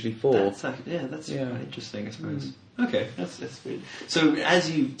her hugely for. That's quite interesting, I suppose. Okay, that's weird. So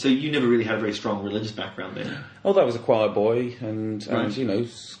you never really had a very strong religious background then? Although I was a choir boy and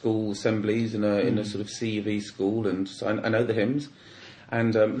school assemblies in a sort of C of E school, and so I know the hymns.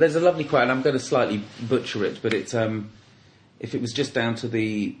 And there's a lovely choir, and I'm going to slightly butcher it, but it's if it was just down to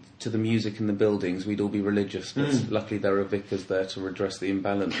the music in the buildings, we'd all be religious. But luckily, there are vicars there to redress the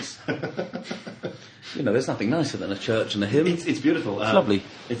imbalance. There's nothing nicer than a church and a hymn. It's beautiful. It's lovely.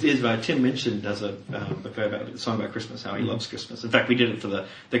 It is. Tim Minchin does a song about Christmas. How he loves Christmas. In fact, we did it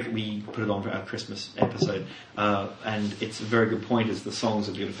we put it on for our Christmas episode, and it's a very good point. Is the songs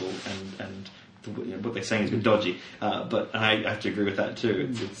are beautiful and what they're saying is a bit dodgy, but I have to agree with that too.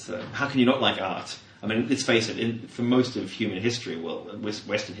 It's how can you not like art? I mean, let's face it, for most of human history,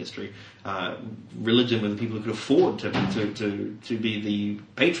 Western history, religion were the people who could afford to be the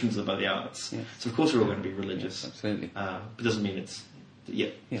patrons of the arts. Yes. So of course we're all going to be religious. Yes, absolutely. But it doesn't mean it's... Yeah.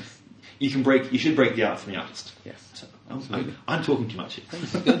 Yes. You should break the art from the artist. Yes. So, I'm talking too much here.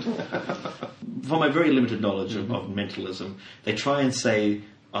 Good. From my very limited knowledge of mentalism, they try and say,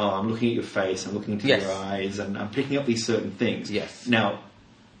 I'm looking at your face, I'm looking into your eyes, and I'm picking up these certain things. Yes. Now,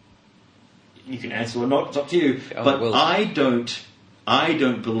 you can answer or not, it's up to you. But I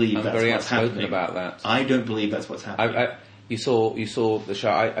don't believe that's what's happening. About that. I don't believe that's what's happening. You saw the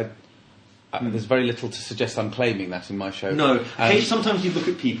show. There's very little to suggest I'm claiming that in my show. No. Sometimes you look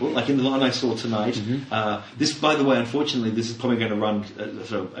at people, like in the one I saw tonight. This, by the way, unfortunately, this is probably going to run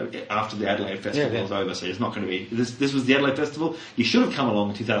after the Adelaide Festival is over, so it's not going to be... This was the Adelaide Festival. You should have come along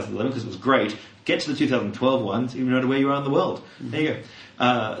in 2011 because it was great. Get to the 2012 ones, even no matter where you are in the world. There you go.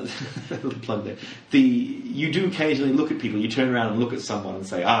 Little plug there. You do occasionally look at people. You turn around and look at someone and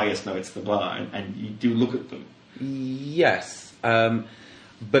say, yes, no, it's the bar, and you do look at them. Yes,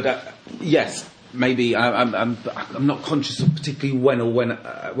 but yes, maybe I'm not conscious of particularly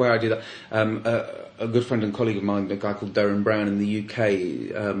where I do that. A good friend and colleague of mine, a guy called Darren Brown in the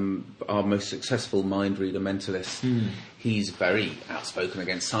UK, our most successful mind reader mentalist. He's very outspoken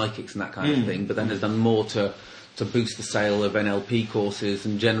against psychics and that kind of thing, but then has done more to boost the sale of NLP courses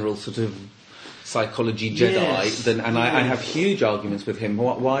and general sort of psychology Jedi. I have huge arguments with him.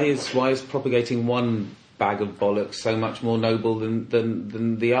 Why is propagating one bag of bollocks so much more noble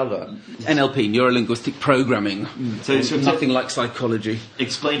than the other? NLP, neuro-linguistic programming. So nothing like psychology.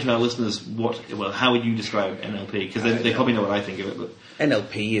 Explain to our listeners how would you describe NLP? Because they probably know what I think of it. But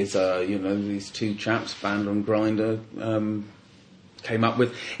NLP is these two chaps, Bandler and Grinder, came up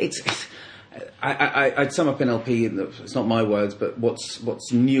with. I'd sum up NLP. It's not my words, but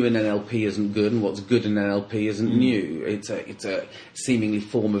what's new in NLP isn't good, and what's good in NLP isn't new. It's a seemingly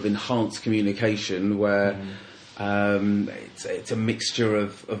form of enhanced communication where it's a mixture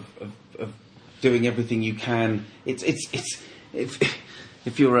of doing everything you can.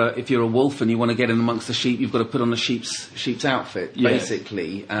 If you're a wolf and you want to get in amongst the sheep, you've got to put on a sheep's outfit. Yes.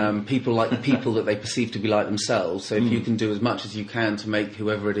 Basically, people like the people that they perceive to be like themselves. So if you can do as much as you can to make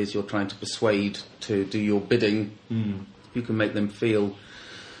whoever it is you're trying to persuade to do your bidding, you can make them feel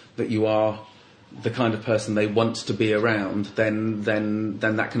that you are the kind of person they want to be around. Then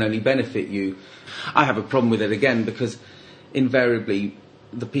that can only benefit you. I have a problem with it again because invariably,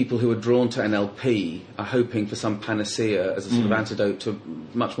 the people who are drawn to NLP are hoping for some panacea as a sort of antidote to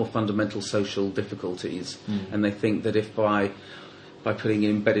much more fundamental social difficulties, and they think that if by putting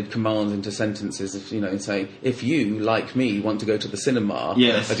embedded commands into sentences, and saying, if you, like me, want to go to the cinema...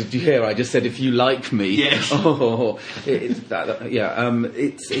 Yes. Did you hear? I just said, if you like me... Yes.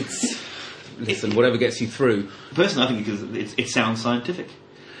 Listen, whatever gets you through. Personally, I think because it sounds scientific.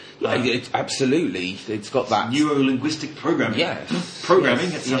 Absolutely. It's got that... Neuro-linguistic programming. Yes.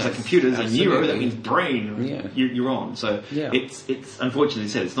 Programming, it sounds like computers, absolutely. And neuro, that means brain. Yeah. You're on. So it's unfortunately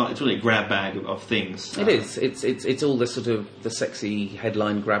said, it's really a grab bag of things. It is. It's all the sort of the sexy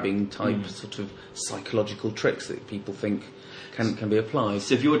headline grabbing type sort of psychological tricks that people think can be applied.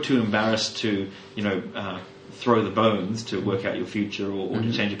 So if you're too embarrassed to, throw the bones to work out your future or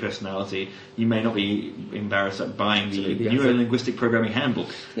to change your personality, you may not be embarrassed at buying the Neuro-Linguistic Programming Handbook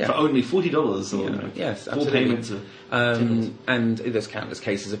for only $40 or 4 payments of $10. And there's countless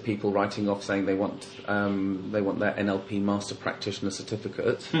cases of people writing off saying they want their NLP Master Practitioner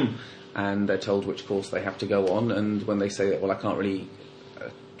certificate, and they're told which course they have to go on, and when they say that, I can't really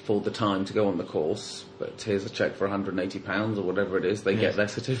afford the time to go on the course, but here's a cheque for £180 or whatever it is, they get their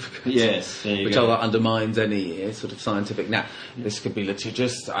certificate. Yes, which undermines any sort of scientific. Now, this could be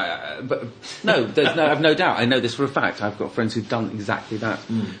litigious, but no, I have no doubt. I know this for a fact. I've got friends who've done exactly that.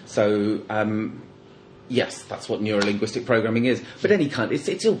 So, yes, that's what neuro-linguistic programming is. But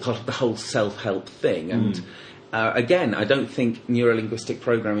it's all part of the whole self-help thing. And again, I don't think neuro-linguistic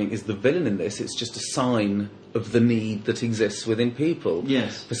programming is the villain in this. It's just a sign of the need that exists within people.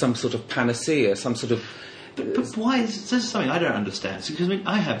 Yes. For some sort of panacea, some sort of... But why is this something I don't understand? Because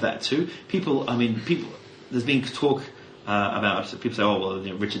I have that too. People, there's been talk about people say, oh well,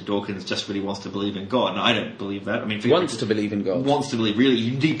 Richard Dawkins just really wants to believe in God, and I don't believe that. I mean, Wants to believe in God. Wants to believe,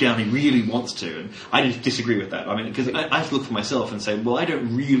 really deep down, he really wants to, and I just disagree with that. I mean, because I have to look for myself and say, well, I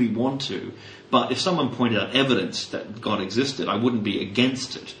don't really want to, but if someone pointed out evidence that God existed, I wouldn't be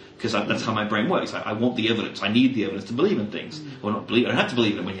against it. Because that's how my brain works. I want the evidence. I need the evidence to believe in things. Or not believe. I don't have to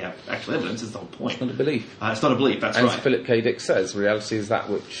believe in them when you have actual evidence. It's the whole point. It's not a belief. It's not a belief. That's As right. Philip K. Dick says, reality is that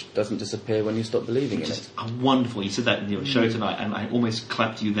which doesn't disappear when you stop believing in it. Wonderful. You said that in your show tonight, and I almost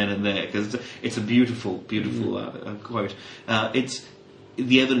clapped you then and there because it's a beautiful, beautiful quote. It's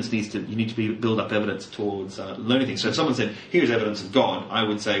the evidence needs to. You need to build up evidence towards learning things. So if someone said, "Here's evidence of God," I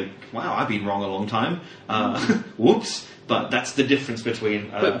would say, "Wow, I've been wrong a long time. Whoops." But that's the difference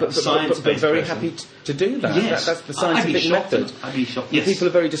between science-based but very person. happy to do that. Yes. That's the scientific method. I'd be shocked. Yes. People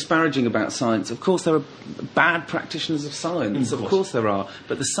are very disparaging about science. Of course, there are bad practitioners of science. Of course there are.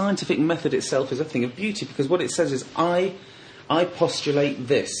 But the scientific method itself is a thing of beauty because what it says is, I postulate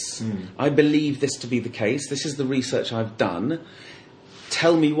this. I believe this to be the case. This is the research I've done.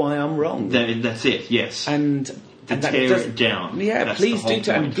 Tell me why I'm wrong. That's it. Yes. And tear it down. Yeah, That's please the whole do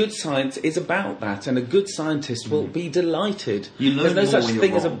that. And point. good science is about that, and a good scientist will be delighted. You learn There's no more such when thing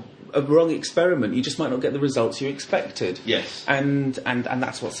you're as wrong. a wrong experiment. You just might not get the results you expected. Yes. And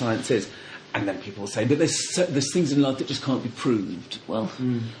that's what science is. And then people will say, but there's things in life that just can't be proved. Well,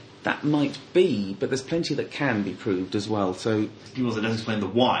 that might be, but there's plenty that can be proved as well. So People say, doesn't explain the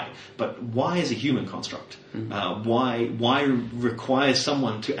why, but why is a human construct? Why requires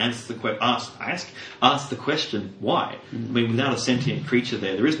someone to answer ask the question why? I mean, without a sentient creature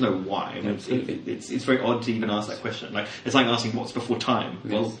there is no why. I mean, it's very odd to even ask that question. Like it's like asking what's before time.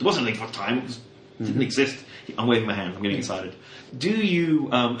 Well, there wasn't anything before time. It didn't exist. I'm waving my hand. I'm getting excited. Do you,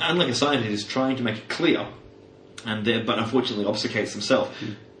 unlike a scientist, trying to make it clear, but unfortunately obfuscates himself?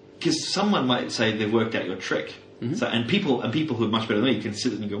 Because someone might say they've worked out your trick. So, and people who are much better than me can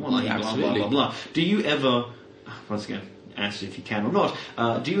sit and go, well, blah, blah, blah, blah. Do you ever, once again, answer if you can or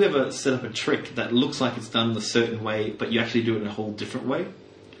not, do you ever set up a trick that looks like it's done a certain way, but you actually do it in a whole different way?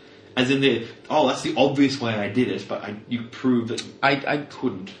 As in that's the obvious way I did it, but you proved that I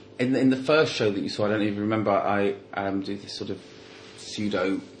couldn't. in the first show that you saw, I don't even remember, I do this sort of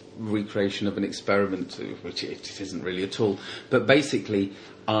pseudo recreation of an experiment, which it isn't really at all. But basically,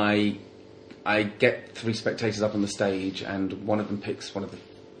 I get 3 spectators up on the stage, and one of them picks one of the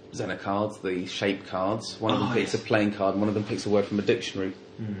Zener cards, the shape cards. One of them picks a playing card, and one of them picks a word from a dictionary.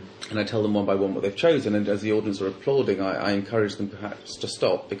 And I tell them one by one what they've chosen, and as the audience are applauding, I encourage them perhaps to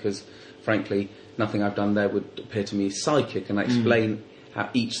stop, because frankly, nothing I've done there would appear to me psychic, and I explain how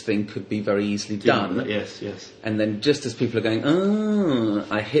each thing could be very easily done. Yes. And then just as people are going,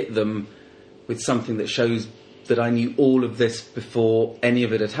 I hit them with something that shows that I knew all of this before any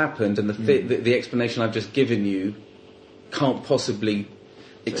of it had happened, and the explanation I've just given you can't possibly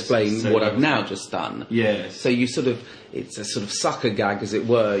explain what I've now just done. Yes. So you it's a sort of sucker gag, as it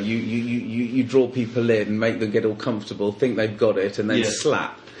were. You draw people in and make them get all comfortable, think they've got it, and then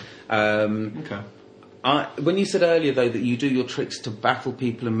slap. Okay. When you said earlier, though, that you do your tricks to baffle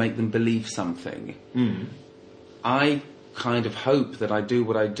people and make them believe something, I kind of hope that I do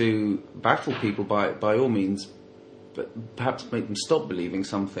what I do, baffle people by all means, but perhaps make them stop believing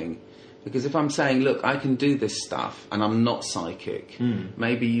something. Because if I'm saying, look, I can do this stuff and I'm not psychic,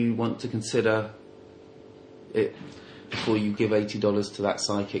 maybe you want to consider it before you give $80 to that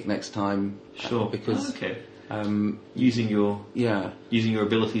psychic next time. Sure. Because using your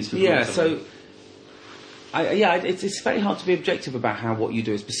abilities for yeah. So it's very hard to be objective about how what you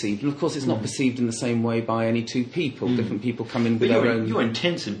do is perceived, and of course it's not perceived in the same way by any two people. Different people come in with their own. Your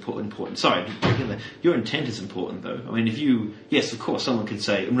intent's important. Sorry, your intent is important, though. I mean, yes, of course, someone could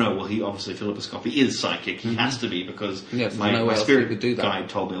say, no, well, Philip Escoffey is psychic. He has to be because my spirit guide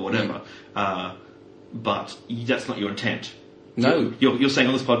told me or whatever. But that's not your intent. No, you're saying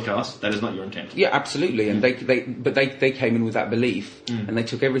on this podcast that is not your intent. Yeah, absolutely. And they came in with that belief, and they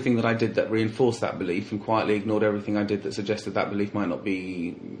took everything that I did that reinforced that belief, and quietly ignored everything I did that suggested that belief might not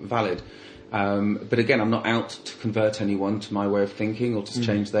be valid. But again, I'm not out to convert anyone to my way of thinking or to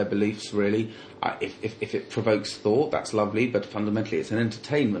change their beliefs. Really, if it provokes thought, that's lovely. But fundamentally, it's an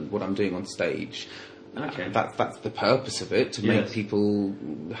entertainment. What I'm doing on stage. Okay. That's the purpose of it, to make people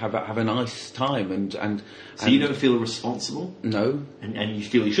have a nice time and so you don't feel responsible? No. And you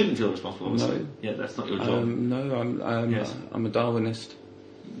feel you shouldn't feel responsible, obviously? No. Yeah, that's not your job. No, I'm a Darwinist.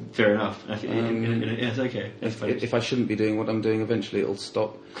 Fair enough. Yes, okay. If I shouldn't be doing what I'm doing, eventually it'll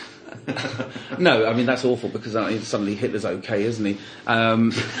stop. No, I mean that's awful, because suddenly Hitler's okay, isn't he?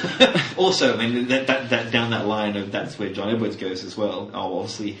 Also, I mean that down that line of that's where John Edwards goes as well. Oh,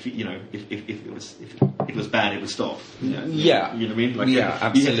 obviously, if if it was bad, it would stop. Yeah. You know what I mean? Like, Yeah, you have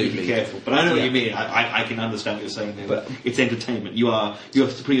to absolutely. be careful. But I know what Yeah. you mean. I can understand what you're saying there. But- It's entertainment. You have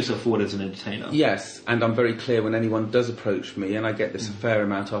to put yourself forward as an entertainer. Yes, and I'm very clear when anyone does approach me, and I get this a fair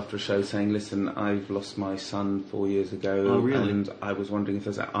amount after a show saying, listen, I've lost my son 4 years ago, Oh, really? and I was wondering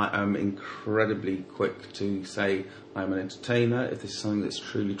if I am incredibly quick to say I'm an entertainer. If this is something that's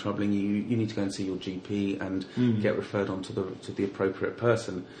truly troubling you, you need to go and see your GP and get referred on to the appropriate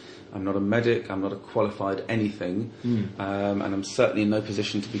person. I'm not a medic, I'm not a qualified anything, and I'm certainly in no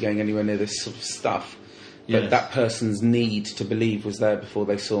position to be going anywhere near this sort of stuff. But Yes. that person's need to believe was there before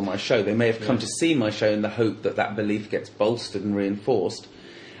they saw my show. They may have come to see my show in the hope that that belief gets bolstered and reinforced.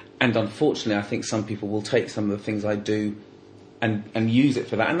 And unfortunately, I think some people will take some of the things I do and use it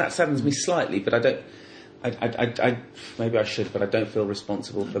for that. And that saddens me slightly, but I don't... I maybe I should, but I don't feel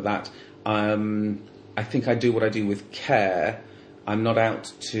responsible for that. I think I do what I do with care. I'm not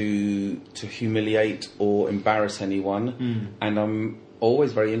out to humiliate or embarrass anyone, and I'm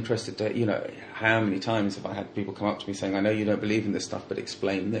always very interested to, how many times have I had people come up to me saying, I know you don't believe in this stuff, but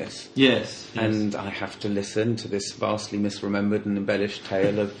explain this. Yes. And I have to listen to this vastly misremembered and embellished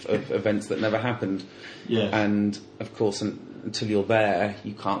tale of events that never happened. Yes. And, of course, until you're there,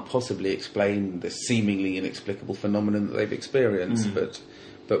 you can't possibly explain this seemingly inexplicable phenomenon that they've experienced.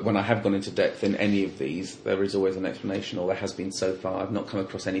 But when I have gone into depth in any of these, there is always an explanation, or there has been so far. I've not come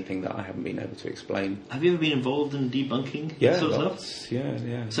across anything that I haven't been able to explain. Have you ever been involved in debunking? Yeah, sort of lots. stuff?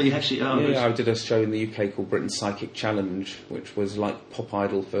 Yeah. So you actually... Yeah, I did a show in the UK called Britain's Psychic Challenge, which was like Pop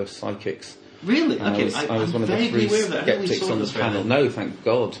Idol for psychics. Really? And Okay, I was I'm one of the vaguely 3 aware of that. I don't really skeptics saw on the this panel. very No, thank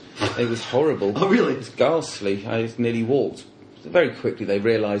God. It was horrible. Oh, really? It was ghastly. I nearly walked. Very quickly they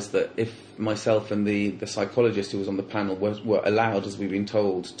realised that if myself and the psychologist who was on the panel were allowed, as we've been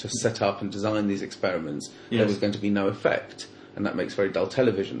told, to set up and design these experiments, there Yes. was going to be no effect. And that makes very dull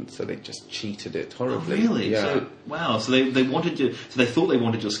television, so they just cheated it Oh, horribly. really? Yeah. So, wow. So they wanted you... So they thought they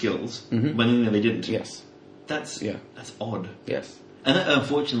wanted your skills, when in the end they didn't. Yes. That's odd. Yes. And that,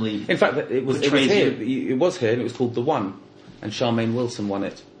 unfortunately... In fact, it was betrays here. It was here, and it was called The One, and Charmaine Wilson won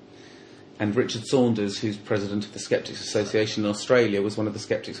it. And Richard Saunders, who's president of the Skeptics Association in Australia, was one of the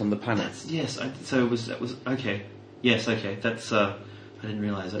skeptics on the panel. So that was... Okay. Yes, okay. That's... I didn't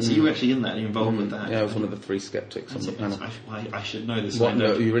realise that. So you were actually in that, you're involved with that. Yeah, I was one of the 3 skeptics on the panel. I should know this. What? I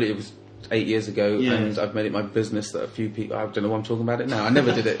No, don't. it was 8 years ago, Yes. and I've made it my business that a few people... I don't know why I'm talking about it now. I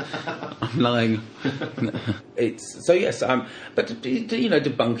never did it. I'm lying. It's so yes, but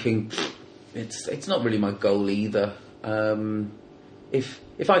debunking. It's not really my goal either.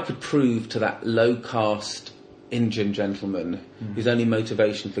 If I could prove to that low caste Indian gentleman whose only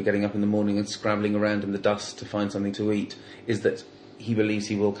motivation for getting up in the morning and scrabbling around in the dust to find something to eat is that he believes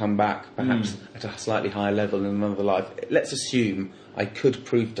he will come back, perhaps at a slightly higher level in another life. Let's assume I could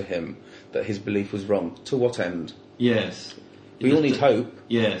prove to him that his belief was wrong. To what end? Yes. We all need hope.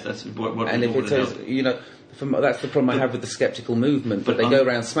 Yes, that's what And if it says, that's the problem I have with the skeptical movement, that they go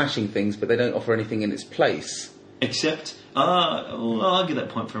around smashing things, but they don't offer anything in its place. Except, I'll argue that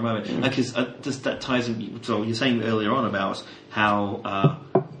point for a moment, because that ties in. So you're saying earlier on about how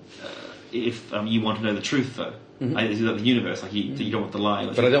if you want to know the truth, though, is that the universe, like you don't want the lie.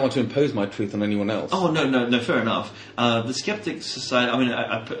 But I don't want to impose my truth on anyone else. Oh no, fair enough. The Skeptics Society. I mean,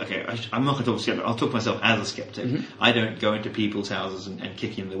 I'm not going to talk skeptic. I'll talk myself as a skeptic. I don't go into people's houses and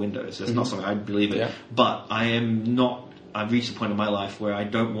kick in the windows. That's not something I believe in. Yeah. But I am not. I've reached a point in my life where I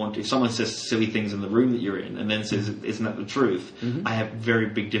don't want... If someone says silly things in the room that you're in and then says, isn't that the truth? I have very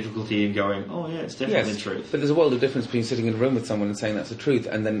big difficulty in going, oh yeah, it's definitely the truth. But there's a world of difference between sitting in a room with someone and saying that's the truth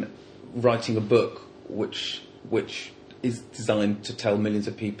and then writing a book which is designed to tell millions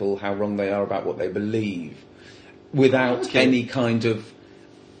of people how wrong they are about what they believe without any kind of...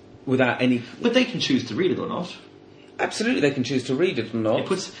 Without any... But they can choose to read it or not. Absolutely, they can choose to read it or not.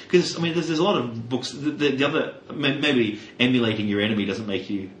 Because there's a lot of books. The other maybe emulating your enemy doesn't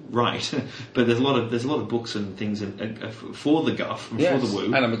make you right, but there's a lot of books and things for the guff and for the woo.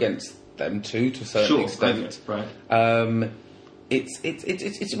 And I'm against them too, to a certain extent. Okay, right.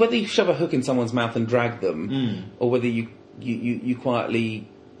 It's whether you shove a hook in someone's mouth and drag them, or whether you quietly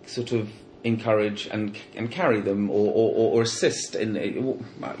sort of encourage and carry them or assist in.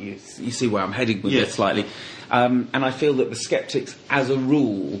 You see where I'm heading with this slightly. And I feel that the skeptics, as a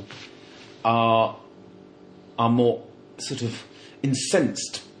rule, are more sort of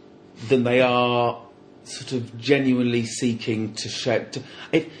incensed than they are sort of genuinely seeking to shed.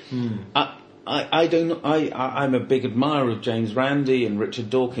 I'm a big admirer of James Randi and Richard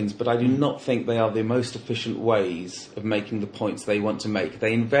Dawkins, but I do not think they are the most efficient ways of making the points they want to make.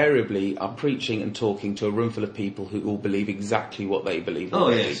 They invariably are preaching and talking to a room full of people who all believe exactly what they believe. Oh,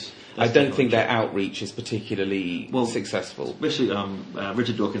 already. yes. I don't think their outreach is particularly successful. Especially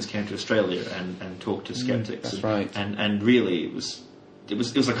Richard Dawkins came to Australia and talked to skeptics. That's right. And really, it was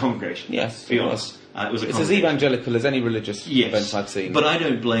a congregation. Yes, to be honest. It was a it's as congregation. evangelical as any religious event I've seen. But I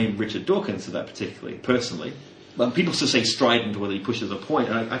don't blame Richard Dawkins for that particularly, personally. But people still say strident whether he pushes a point,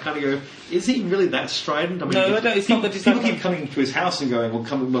 and I kind of go, is he really that strident? I mean, No, I don't. It's not that he's people that- keep coming to his house and going,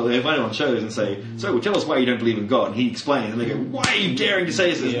 well, they invite him on shows and say, so tell us why you don't believe in God. And he explains, and they go, why are you daring to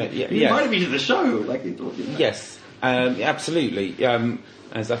say this? He invited me to the show. Like, Yes, absolutely.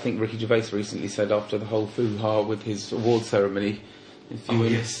 As I think Ricky Gervais recently said after the whole foo-ha with his award ceremony, if you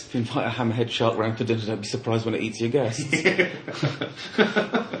invite a hammerhead shark round for dinner, don't be surprised when it eats your guests.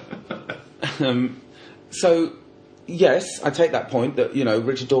 So, yes, I take that point that,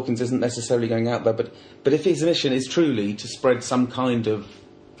 Richard Dawkins isn't necessarily going out there, but if his mission is truly to spread some kind of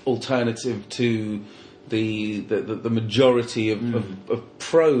alternative to the majority of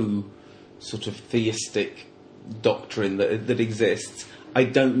pro sort of theistic doctrine that exists, I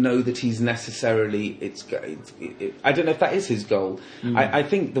don't know that he's necessarily. I don't know if that is his goal. I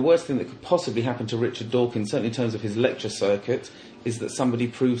think the worst thing that could possibly happen to Richard Dawkins, certainly in terms of his lecture circuit, is that somebody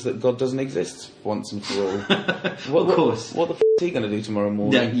proves that God doesn't exist once and for all. Of course. What the f*** is he going to do tomorrow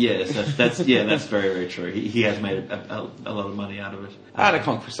morning? That's very, very true. He has made a lot of money out of it. And I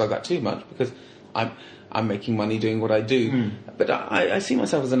can't criticise that too much because I'm making money doing what I do. But I see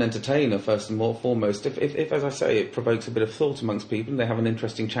myself as an entertainer first and foremost. If, as I say, it provokes a bit of thought amongst people and they have an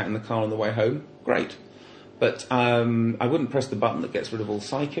interesting chat in the car on the way home, great. But I wouldn't press the button that gets rid of all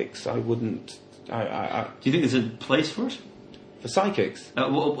psychics. I wouldn't. Do you think there's a place for it? For psychics?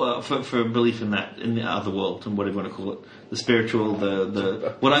 For belief in that, in the other world, and whatever you want to call it. The spiritual,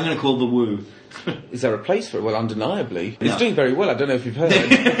 the what I'm going to call the woo. Is there a place for it? Well, undeniably. Yeah. It's doing very well. I don't know if you've heard.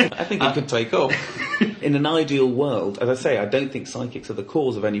 I think it could take off. In an ideal world, as I say, I don't think psychics are the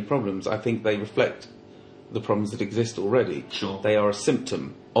cause of any problems. I think they reflect the problems that exist already. Sure. They are a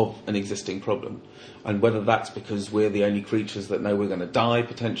symptom of an existing problem. And whether that's because we're the only creatures that know we're going to die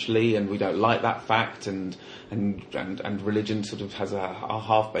potentially, and we don't like that fact, and religion sort of has a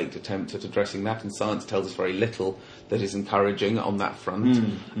half-baked attempt at addressing that, and science tells us very little that is encouraging on that front.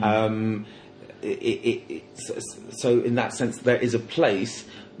 So in that sense, there is a place.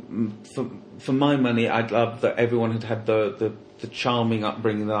 For my money, I'd love that everyone had the charming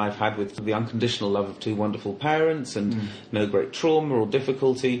upbringing that I've had with the unconditional love of two wonderful parents and no great trauma or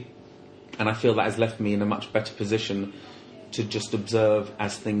difficulty. And I feel that has left me in a much better position to just observe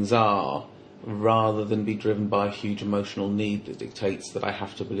as things are, rather than be driven by a huge emotional need that dictates that I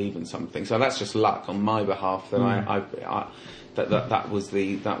have to believe in something. So that's just luck on my behalf that that was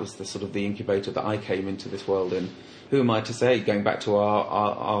the sort of the incubator that I came into this world in. Who am I to say? Going back to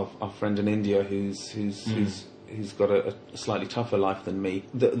our friend in India who's got a slightly tougher life than me.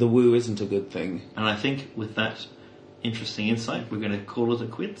 The woo isn't a good thing. And I think with that interesting insight, we're going to call it a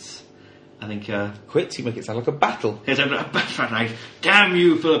quits. I think... Quits? You make it sound like a battle. Damn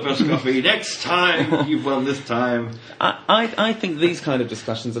you, Philip Escoffey. Next time, you've won this time. I think these kind of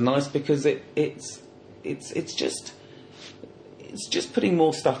discussions are nice because it's just putting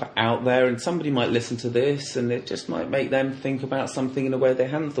more stuff out there, and somebody might listen to this and it just might make them think about something in a way they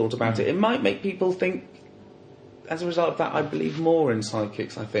hadn't thought about it. It might make people think, as a result of that, I believe more in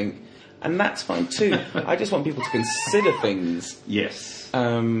psychics, I think. And that's fine too. I just want people to consider things. Yes.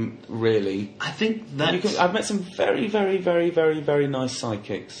 Really. I think that... I've met some very, very, very, very, very nice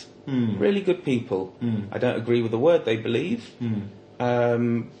psychics. Really good people. I don't agree with the word they believe. They're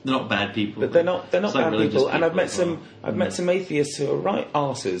not bad people. But they're not bad people. And I've met some atheists who are right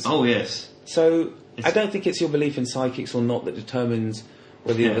arses. Oh, yes. So I don't think it's your belief in psychics or not that determines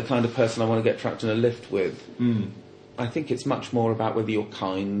whether you're the kind of person I want to get trapped in a lift with. I think it's much more about whether you're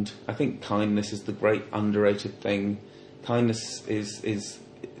kind. I think kindness is the great underrated thing. Kindness is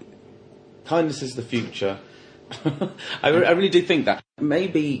the future. I really do think that.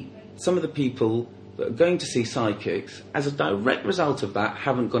 Maybe some of the people that are going to see psychics, as a direct result of that,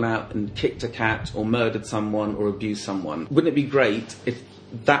 haven't gone out and kicked a cat or murdered someone or abused someone. Wouldn't it be great if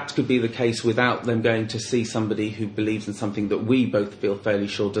that could be the case without them going to see somebody who believes in something that we both feel fairly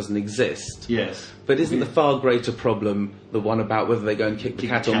sure doesn't exist? Yes. But isn't the far greater problem the one about whether they go and kick the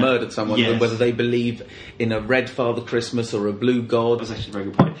cat or murdered someone than whether they believe in a red Father Christmas or a blue God? That's actually a very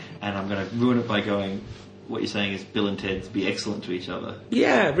good point. And I'm going to ruin it by going, what you're saying is Bill and Ted be excellent to each other.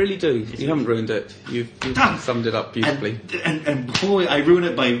 Yeah, really do. You haven't ruined it. You've summed it up beautifully. And before I ruin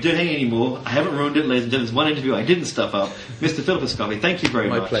it by doing it anymore, I haven't ruined it, ladies and gentlemen. There's one interview I didn't stuff up. Mr. Philip Escoffey, thank you very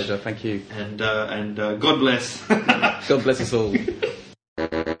much. My pleasure, thank you. And God bless. God bless us all.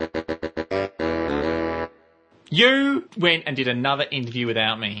 You went and did another interview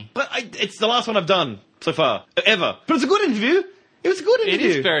without me. But it's the last one I've done so far, ever. But it's a good interview. It was a good interview.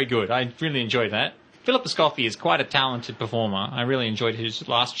 It is very good. I really enjoyed that. Philip Escoffey is quite a talented performer. I really enjoyed his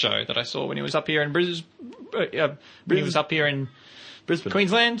last show that I saw when he was up here in Brisbane.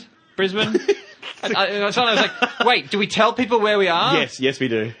 Queensland? Brisbane? I was like, wait, do we tell people where we are? Yes, we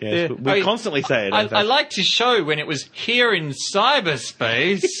do. Yes. Yeah. We constantly say it. I liked his show when it was here in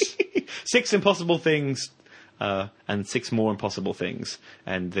cyberspace. 6 impossible things. And 6 more impossible things.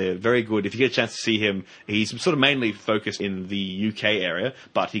 And they're very good. If you get a chance to see him, he's sort of mainly focused in the UK area,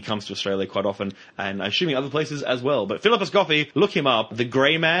 but he comes to Australia quite often, and I'm assuming other places as well. But Philip Escoffey, look him up. The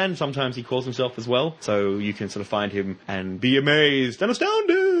Grey Man, sometimes he calls himself as well. So you can sort of find him and be amazed and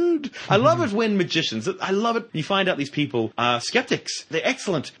astounded. I love it when magicians, I love it, you find out these people are skeptics. They're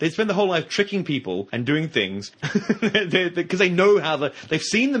excellent. They spend their whole life tricking people and doing things because they know how they've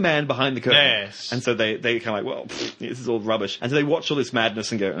seen the man behind the curtain. Yes. And so they kind of like, well, this is all rubbish. And so they watch all this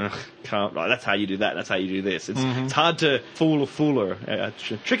madness and go, can't, that's how you do that, that's how you do this. It's hard to fool a fooler,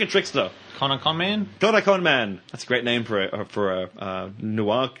 trick a trickster. Con Man? Connor Conman. That's a great name for a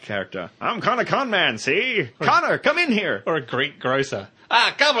noir character. I'm Connor Conman, see? Connor, come in here. Or a Greek grocer.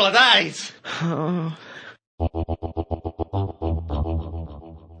 A couple of days!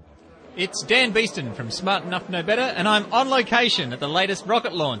 It's Dan Beeston from Smart Enough to Know Better, and I'm on location at the latest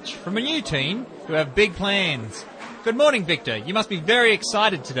rocket launch from a new team who have big plans. Good morning, Victor. You must be very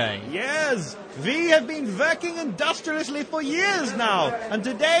excited today. Yes, we have been working industriously for years now, and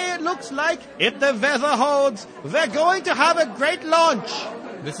today it looks like, if the weather holds, we're going to have a great launch.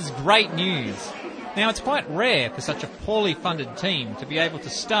 This is great news. Now, it's quite rare for such a poorly funded team to be able to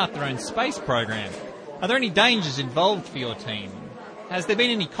start their own space program. Are there any dangers involved for your team? Has there been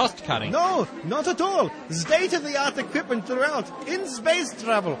any cost cutting? No, not at all. State-of-the-art equipment throughout. In space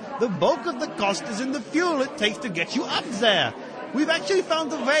travel, the bulk of the cost is in the fuel it takes to get you up there. We've actually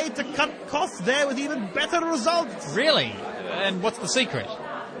found a way to cut costs there with even better results. Really? And what's the secret?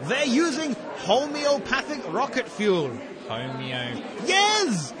 They're using homeopathic rocket fuel.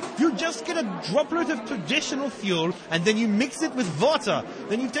 Yes! You just get a droplet of traditional fuel and then you mix it with water.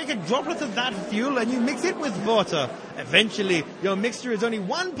 Then you take a droplet of that fuel and you mix it with water. Eventually, your mixture is only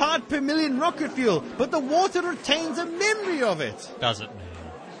 1 part per million rocket fuel, but the water retains a memory of it. Does it?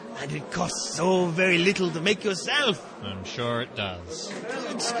 And it costs so very little to make yourself. I'm sure it does.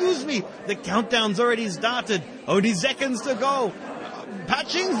 Excuse me, the countdown's already started. Only seconds to go.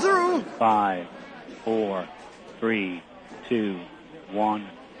 Patching through. 5, 4, 3, 2, 1,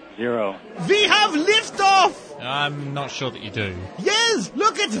 0. We have liftoff! I'm not sure that you do. Yes,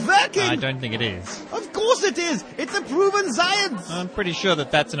 look, it's working! I don't think it is. Of course it is! It's a proven science! I'm pretty sure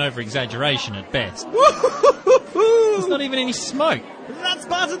that that's an over-exaggeration at best. Woo-hoo-hoo-hoo! There's not even any smoke. That's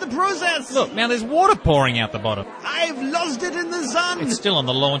part of the process! Look, now there's water pouring out the bottom. I've lost it in the sun! It's still on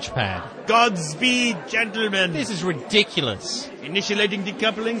the launch pad. Godspeed, gentlemen! This is ridiculous. Initiating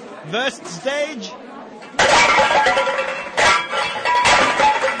decoupling, first stage.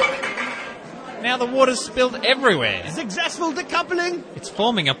 Now the water's spilled everywhere. Successful decoupling. It's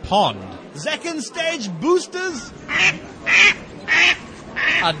forming a pond. Second stage boosters.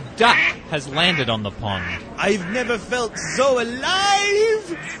 A duck has landed on the pond. I've never felt so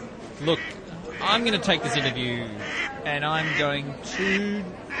alive. Look, I'm going to take this interview and I'm going to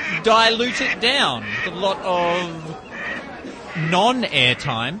dilute it down with a lot of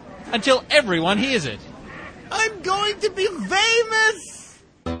non-airtime until everyone hears it. I'm going to be famous.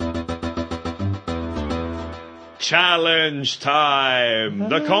 Challenge time!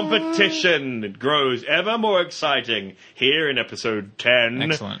 The competition it grows ever more exciting. Here in episode 10,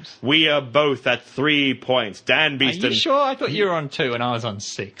 Excellent. We are both at 3 points. Dan Beeston. Are you sure? I thought you were on 2 and I was on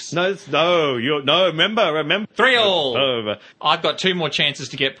 6. No, remember. 3 all. Over. I've got 2 more chances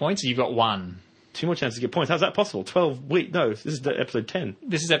to get points and you've got 1. 2 more chances to get points. How's that possible? 12 weeks? No, this is episode 10.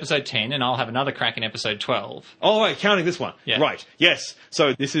 This is episode 10 and I'll have another crack in episode 12. Oh, right, counting this one. Yeah. Right, yes.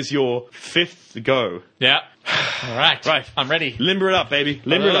 So this is your 5th go. Yeah. All right. Right. I'm ready. Limber it up, baby.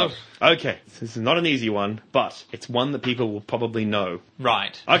 Limber it up. Okay. This is not an easy one, but it's one that people will probably know.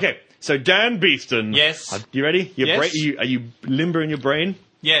 Right. Okay. So Dan Beeston. Yes. You ready? Yes. Are you limber in your brain?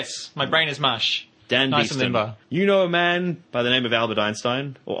 Yes. My brain is mush. Dan Nice and Beeston. limber. You know a man by the name of Albert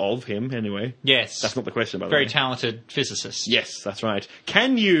Einstein, or of him anyway. Yes. That's not the question, by the Very way. talented physicist. Yes, that's right.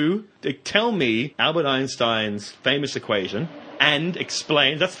 Can you tell me Albert Einstein's famous equation and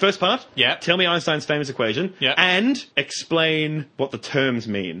explain... That's the first part? Yeah. Tell me Einstein's famous equation. Yeah. And explain what the terms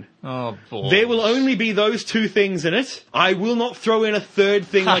mean. Oh, boy. There will only be those two things in it. I will not throw in a third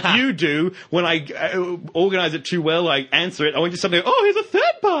thing like you do when I organise it too well. I answer it. I want you to suddenly go, oh, here's a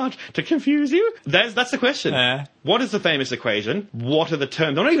third part to confuse you. That's the question. What is the famous equation? What are the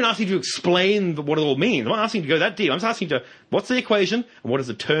terms? I'm not even asking you to explain what it all means. I'm not asking you to go that deep. I'm just asking you to, what's the equation and what does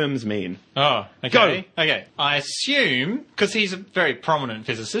the terms mean? Oh, okay. Go. Okay. I assume, because he's a very prominent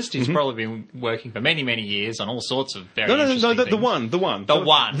physicist, he's probably been working for many, many years on all sorts of very interesting No, the things. one. The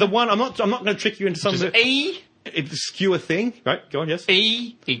one. I'm not going to trick you into some Which is E. obscure thing. Right, go on, yes.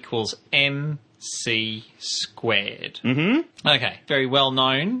 E equals MC squared. Mm-hmm. Okay, very well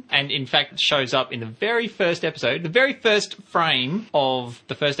known, and in fact shows up in the very first episode. The very first frame of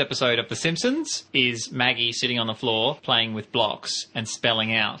the first episode of The Simpsons is Maggie sitting on the floor playing with blocks and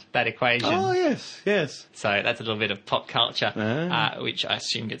spelling out that equation. Oh, yes. So that's a little bit of pop culture, which I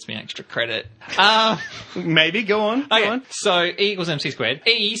assume gets me extra credit. Maybe, go on. Okay, Go on. so E equals MC squared.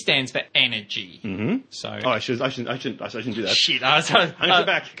 E stands for energy. Mm-hmm. So Oh, I shouldn't do that. shit, I'm gonna go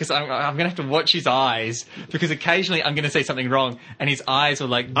back. because I'm going to have to watch his eyes, because occasionally I'm going to say something wrong and his eyes will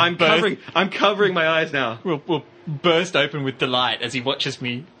like I'm covering my eyes now. will burst open with delight as he watches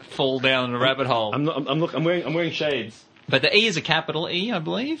me fall down a rabbit hole. I'm wearing shades. But the E is a capital E, I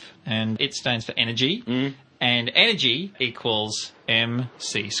believe, and it stands for energy. And energy equals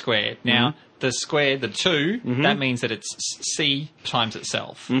MC squared. Now, the squared, the 2, that means that it's C times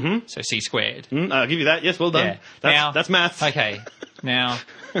itself. So C squared. I'll give you that. Yes, well done. Yeah. That's maths. Okay. Now,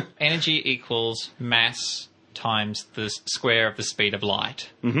 energy equals mass times the square of the speed of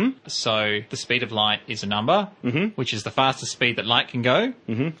light. So the speed of light is a number, which is the fastest speed that light can go.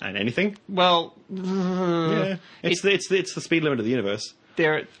 And anything? Well, Yeah. It's the speed limit of the universe.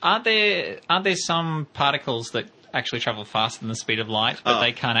 aren't there some particles that actually travel faster than the speed of light, but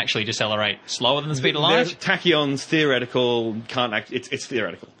they can't actually decelerate slower than the speed of light? There's tachyons, theoretical, can't act. It's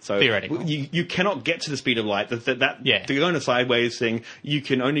theoretical. So Theoretical. You cannot get to the speed of light. Yeah. To go in a sideways thing, you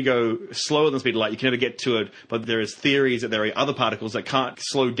can only go slower than the speed of light. You can never get to it. But there is theories that there are other particles that can't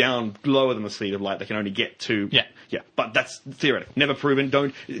slow down lower than the speed of light. They can only get to. Yeah. But that's theoretical. Never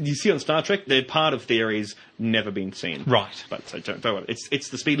proven. You see on Star Trek, they're part of theories, never been seen. Right. But so don't worry. It's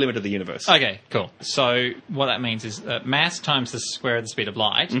the speed limit of the universe. Okay, cool. So what that means is mass times the square of the speed of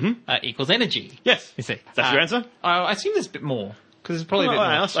light equals energy. Yes. You see. That's your answer? I assume there's a bit more, because there's probably a bit more.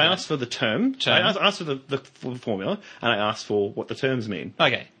 I asked for the term. I asked for the formula, and I asked for what the terms mean.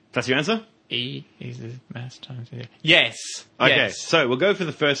 Okay. That's your answer? E is the mass times... Yes. Okay, Yes. so we'll go for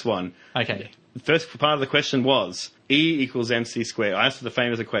the first one. Okay. The first part of the question was E equals MC squared. I asked for the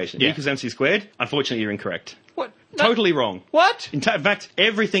famous equation. Yeah. E equals MC squared. Unfortunately, you're incorrect. What? No. Totally wrong. What? In fact,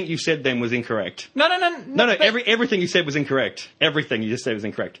 everything you said then was incorrect. No. No, but everything you said was incorrect. Everything you just said was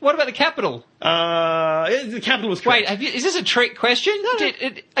incorrect. What about the capital? The capital was correct. Wait, is this a trick question?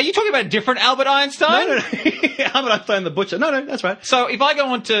 Are you talking about a different Albert Einstein? No. Albert Einstein the butcher. No, that's right. So if I go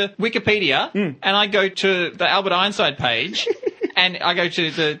onto Wikipedia and I go to the Albert Einstein page and I go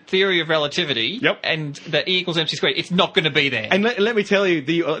to the theory of relativity and the E equals MC squared, it's not going to be there. And let me tell you,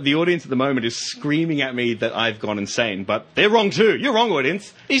 the audience at the moment is screaming at me that I've gone insane, but they're wrong too. You're wrong,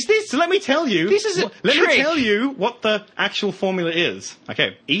 audience. Is this... So let me tell you. This is a Let trick. me tell you what the actual formula is.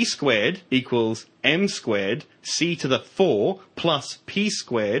 Okay, E squared equals M squared C to the 4 plus P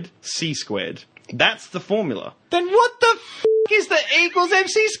squared C squared. That's the formula. Then what the is the E equals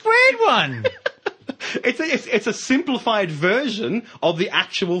MC squared one? It's a simplified version of the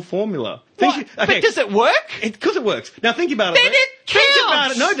actual formula. What? But does it work? Because it works. Now think about Then it. it Think about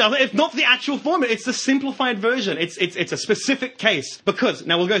counts. it. No, it doesn't. It's not the actual formula. It's the simplified version. It's a specific case. Because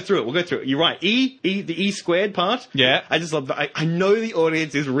now we'll go through it. You're right. The E squared part. Yeah. I just love that. I know the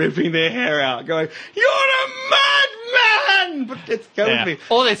audience is ripping their hair out, going, "You're a madman!" But it's going to be.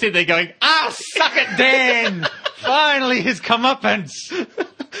 All they said, they're going, suck it, Dan! Finally his comeuppance!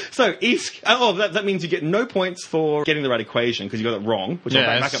 So, that means you get no points for getting the right equation because you got it wrong, which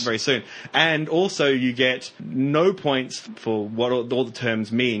I'll back up very soon. And also you get no points for what all the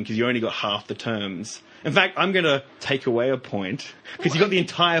terms mean because you only got half the terms. In fact, I'm going to take away a point because you got the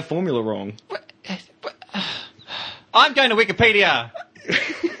entire formula wrong. I'm going to Wikipedia!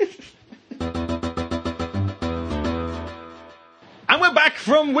 And we're back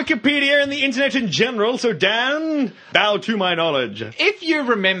from Wikipedia and the internet in general, so Dan, bow to my knowledge. If you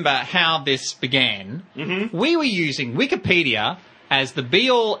remember how this began, we were using Wikipedia as the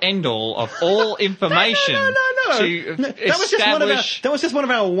be-all, end-all of all information. No. To establish... That was just one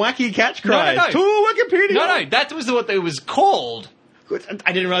of our wacky catch cries. No. To Wikipedia. No, that was what it was called.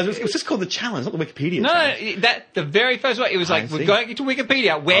 I didn't realise it was just called the challenge, not the Wikipedia. No, that the very first one. It was like, we're going to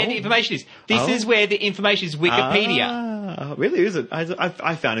Wikipedia, where the information is. This is where the information is, Wikipedia. Really, is it?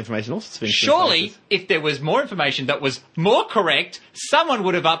 I found information all sorts of things. Surely, if there was more information that was more correct, someone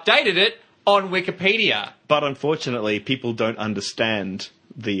would have updated it on Wikipedia. But unfortunately, people don't understand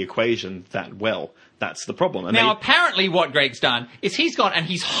the equation that well. That's the problem. And now, apparently what Greg's done is he's gone and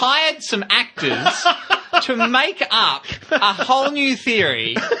he's hired some actors to make up a whole new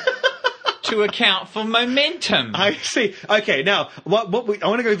theory to account for momentum. I see. Okay, now, I want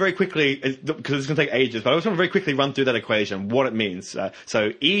to go very quickly, because it's going to take ages, but I just want to very quickly run through that equation, what it means.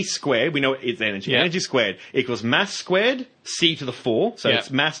 So E squared, we know it's energy. Yeah. Energy squared equals mass squared, c to the 4. So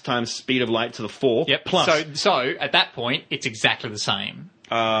it's mass times speed of light to the 4. Yep. Plus. So, at that point, it's exactly the same.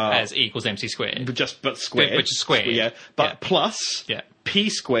 As E equals mc squared. But squared. Which is squared. Yeah. But plus p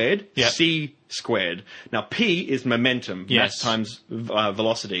squared, c squared. Now, p is momentum, mass times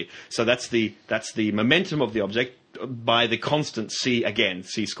velocity. So that's the momentum of the object by the constant c again,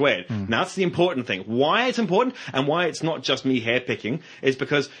 c squared. Now, that's the important thing. Why it's important and why it's not just me hair picking is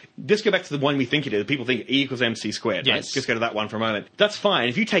because, just go back to the one we think it is. People think E equals mc squared. Yes. Right? Just go to that one for a moment. That's fine.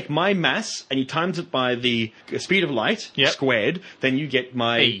 If you take my mass and you times it by the speed of light squared, then you get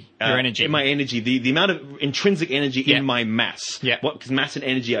my your energy. My energy, the amount of intrinsic energy in my mass. Yeah. Because mass and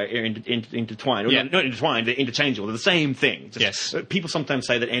energy are intertwined. Or not intertwined, they're interchangeable. They're the same thing. People sometimes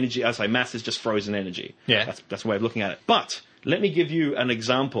say that mass is just frozen energy. Yeah. That's a way of looking at it. But let me give you an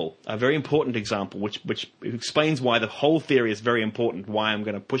example, a very important example, which explains why the whole theory is very important, why I'm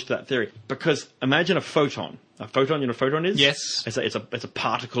going to push to that theory. Because imagine a photon. A photon, you know what a photon is? Yes. It's a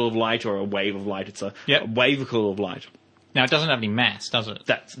particle of light or a wave of light. It's a wavicle of light. Now, it doesn't have any mass, does it?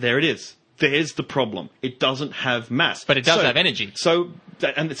 There it is. There's the problem. It doesn't have mass. But it does have energy. So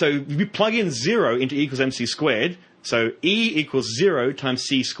if you plug in 0 into E equals mc squared, so E equals 0 times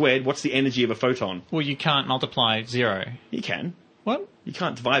c squared, what's the energy of a photon? Well, you can't multiply 0. You can. What? You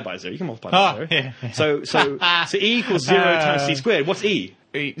can't divide by 0. You can multiply by 0. Yeah. So E equals 0 times c squared. What's E?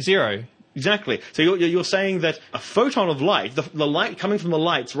 0. Exactly. So you're saying that a photon of light, the light coming from the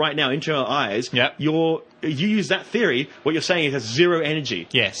lights right now into our eyes, you use that theory, what you're saying is it has 0 energy.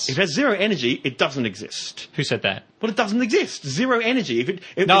 Yes. If it has 0 energy, it doesn't exist. Who said that? Well, it doesn't exist. 0 energy.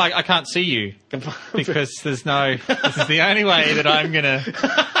 I can't see you. Because there's no... This is the only way that I'm going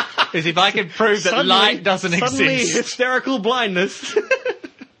to... Is if I can prove that light doesn't exist. Suddenly, hysterical blindness.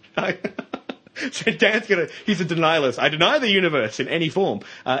 So Dan's he's a denialist. I deny the universe in any form.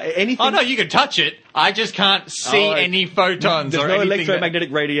 Anything. Oh no, you can touch it. I just can't see any photons there's or no anything.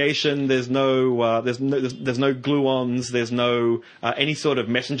 Electromagnetic radiation. There's no gluons. There's no any sort of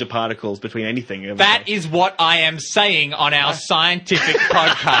messenger particles between anything. That is what I am saying on our scientific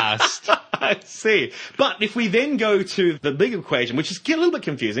podcast. I see. But if we then go to the big equation, which is a little bit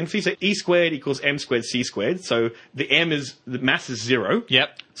confusing, so you say E squared equals m squared c squared. So the mass is 0.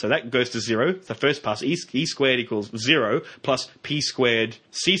 Yep. So that goes to 0. It's the first pass. E squared equals 0 plus p squared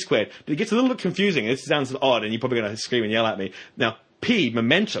c squared. But it gets a little bit confusing. It sounds odd, and you're probably going to scream and yell at me. Now, p,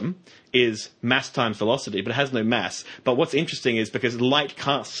 momentum, is mass times velocity, but it has no mass. But what's interesting is because light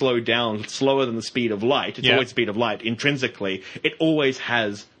can't slow down slower than the speed of light, it's always speed of light, intrinsically, it always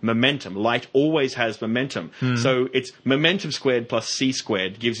has momentum. Light always has momentum. So it's momentum squared plus c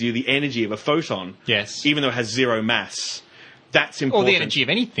squared gives you the energy of a photon, even though it has 0 mass. That's important. Or the energy of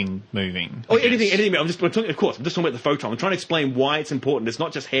anything moving. Or anything. I'm just talking about the photon. I'm trying to explain why it's important. It's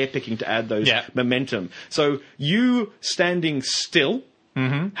not just hair picking to add those momentum. So you standing still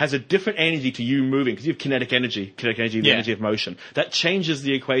has a different energy to you moving because you have kinetic energy, the energy of motion. That changes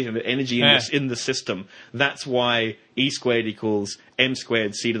the equation of energy in the system. That's why E squared equals m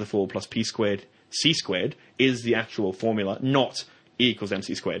squared c to the 4 plus p squared c squared is the actual formula, not E equals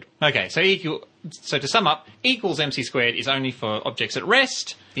mc squared. Okay, so to sum up, E equals mc squared is only for objects at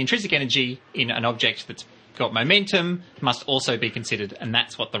rest. The intrinsic energy in an object that's got momentum must also be considered, and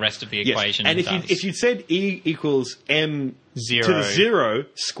that's what the rest of the equation does. And if you'd said E equals m 0 to the 0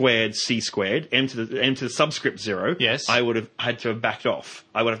 squared c squared, m to the subscript 0, I would have had to have backed off.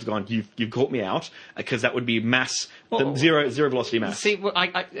 I would have gone, you've caught me out, because that would be mass, zero velocity mass. See,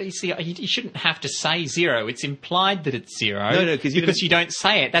 you shouldn't have to say 0. It's implied that it's 0. No, because you don't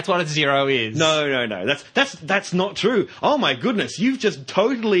say it. That's what a 0 is. No. That's not true. Oh my goodness, you've just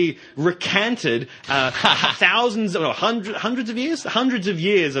totally recanted hundreds of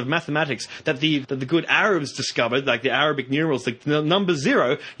years of mathematics that the good Arabs discovered, like the Arabic numerals, the number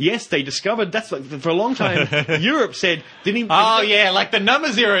 0. Yes, they discovered that's like, for a long time. Europe said didn't even. Oh yeah, like the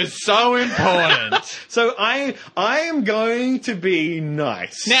number 0 is so important. So I am going to be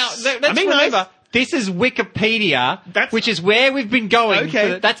nice. Now, let's remember, this is Wikipedia, which is where we've been going.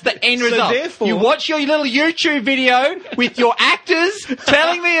 Okay. That's the end result. Therefore, you watch your little YouTube video with your actors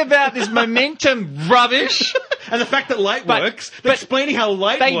telling me about this momentum rubbish. And the fact that light works. But explaining how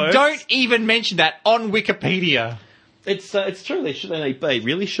light works. They don't even mention that on Wikipedia. It's true. They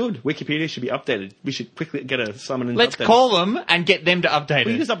really should. Wikipedia should be updated. We should quickly get a summon and Let's update call them and get them to update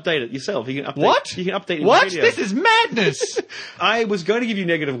You it. just update it yourself. You can update. What? You can update. What? Wikipedia. This is madness. I was going to give you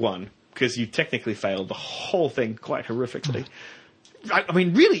 -1 because you technically failed the whole thing quite horrifically. I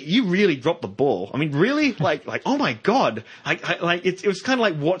mean, really, you really dropped the ball. I mean, really, like, oh my god, it was kind of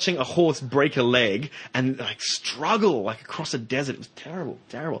like watching a horse break a leg and like struggle like across a desert. It was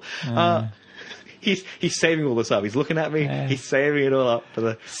terrible. He's saving all this up. He's looking at me. Yeah. He's saving it all up for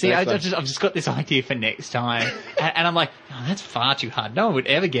the. See, I've just got this idea for next time, and I'm like, oh, that's far too hard. No one would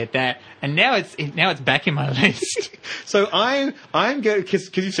ever get that. And now it's back in my list. So I'm going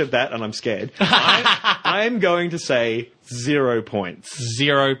because you said that, and I'm scared. I'm going to say 0 points.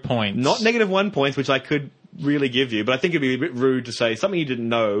 0 points. Not -1 points, which I could really give you, but I think it'd be a bit rude to say something you didn't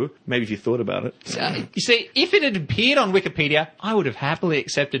know, maybe if you thought about it. You see, if it had appeared on Wikipedia, I would have happily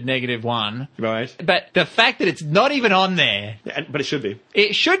accepted -1. Right. But the fact that it's not even on there... Yeah, but it should be.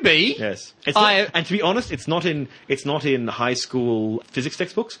 It should be. Yes. And to be honest, it's not in high school physics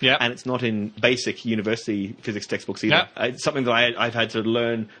textbooks, and it's not in basic university physics textbooks either. It's something that I've had to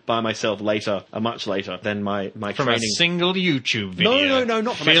learn by myself later, much later than my from training. A single YouTube video. No,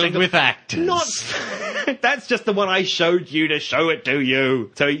 not from filled with actors. Not... That's just the one I showed you to show it to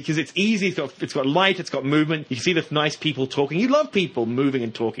you. So, because it's easy, it's got light, it's got movement. You can see the nice people talking. You love people moving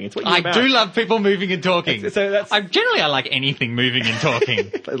and talking. It's what you're about. I do love people moving and talking. So I like anything moving and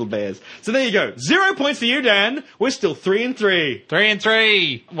talking. Little bears. So there you go. 0 points for you, Dan. We're still 3-3.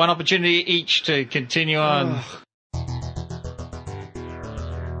 3-3. One opportunity each to continue on.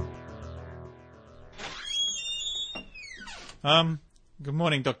 Good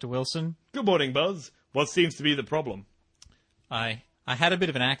morning, Dr. Wilson. Good morning, Buzz. What seems to be the problem? I had a bit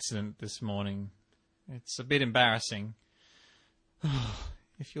of an accident this morning. It's a bit embarrassing.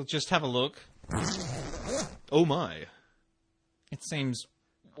 If you'll just have a look. Oh my. It seems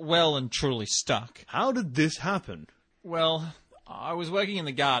well and truly stuck. How did this happen? Well, I was working in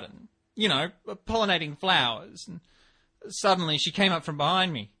the garden, pollinating flowers, and suddenly she came up from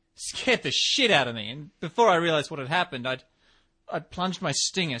behind me, scared the shit out of me, and before I realised what had happened, I'd plunged my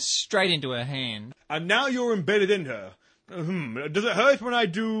stinger straight into her hand. And now you're embedded in her. Does it hurt when I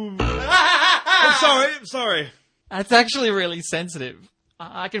do... I'm sorry. That's actually really sensitive.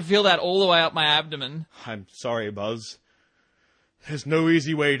 I can feel that all the way up my abdomen. I'm sorry, Buzz. There's no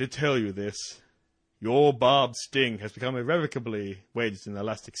easy way to tell you this. Your barbed sting has become irrevocably wedged in an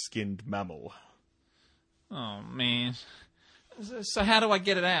elastic-skinned mammal. Oh, man. So how do I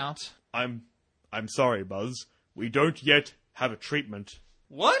get it out? I'm sorry, Buzz. We don't yet have a treatment.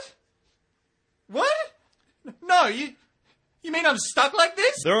 What? No, you mean I'm stuck like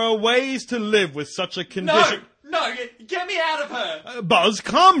this? There are ways to live with such a condition. No, get me out of her. Buzz,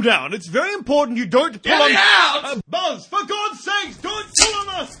 calm down. It's very important you don't pull Get on... me out! Buzz, for God's sakes, don't pull on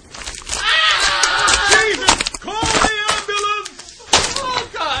us! Ah! Jesus, call the ambulance! Oh,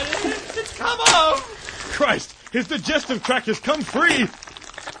 God, it's come off! Christ, his digestive tract has come free!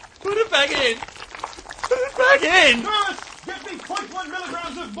 Put it back in! Nurse, get me 0.1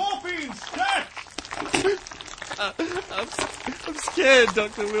 milligrams of morphine, stat! I'm scared,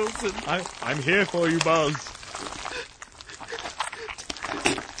 Dr. Wilson. I'm here for you, Buzz.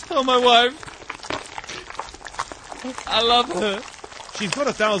 Oh, my wife. I love her. She's got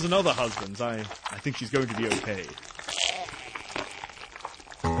 1,000 other husbands. I think she's going to be okay.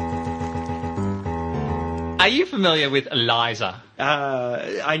 Are you familiar with Eliza?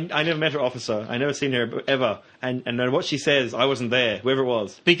 I never met her, officer. I never seen her ever. And what she says, I wasn't there, whoever it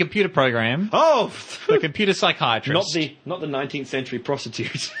was. The computer program. Oh! The computer psychiatrist. Not the 19th century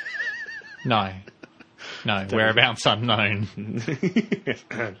prostitute. No, whereabouts unknown.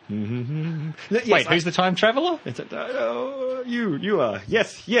 Wait, who's the time traveller? You are.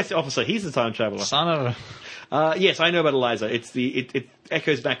 Yes, officer, he's the time traveller. Son of Yes, I know about Eliza. It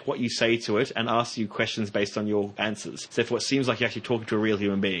echoes back what you say to it and asks you questions based on your answers. So for what seems like you're actually talking to a real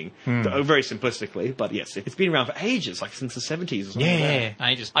human being. Very simplistically, but yes, it's been around for ages, like since the 70s or something. Yeah,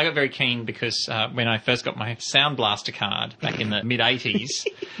 ages. I got very keen because when I first got my Sound Blaster card back in the mid-80s,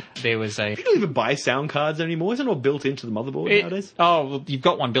 there was a... You don't even buy sound cards anymore. Isn't it all built into the motherboard nowadays? Oh, well, you've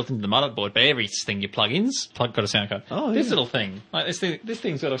got one built into the motherboard, but everything you plug in's got a sound card. Oh, This yeah. little thing, like this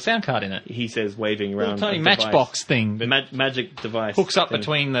thing's got a sound card in it. He says, waving around Tiny a matchbox thing that magic device. hooks up thing.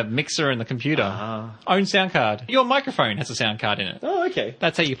 between the mixer and the computer. Own sound card. Your microphone has a sound card in it. Oh, okay.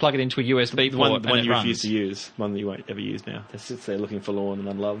 That's how you plug it into a USB The port one and it you runs. refuse to use. One that you won't ever use now. It sits there looking forlorn and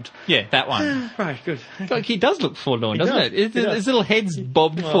unloved. Yeah, that one. Right, good. Like, he does look forlorn, doesn't does. it? He does. His little head's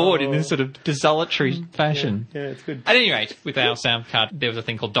bobbed forward in this sort of desultory fashion. Yeah, it's good. At any rate, with our sound card, there was a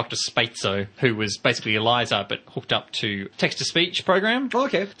thing called Dr. Spatzo, who was basically Eliza, but hooked up to text-to-speech program. Oh,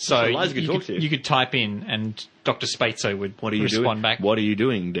 okay. So Eliza could talk to you. You could type in, and Dr. Spatzo would What are you respond doing? back. What are you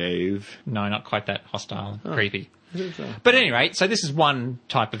doing, Dave? No, not quite that hostile and creepy. So. But at any rate, so this is one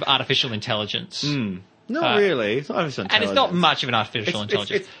type of artificial intelligence. Not really. It's not artificial And it's not intelligence. much of an artificial It's-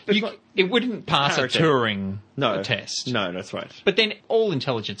 intelligence. it's not- It wouldn't pass a parroting. Turing No. test. No, that's right. But then all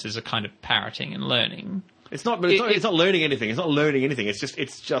intelligences are kind of parroting and learning. It's not, but it's not learning anything. It's not learning anything. It's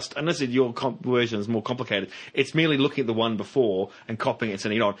just unless your version is more complicated, it's merely looking at the one before and copying it,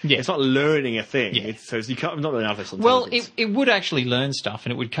 sending it on. Yeah. It's not learning a thing. Yeah. So you can't, not really artificial Well, intelligence. it would actually learn stuff,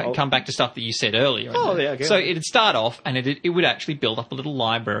 and it would come back to stuff that you said earlier. Oh, yeah, okay. So it'd start off, and it would actually build up a little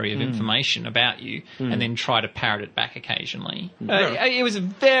library of information about you, and then try to parrot it back occasionally. It was a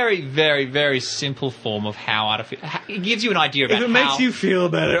very, very, very simple form of how it gives you an idea about If it how... makes you feel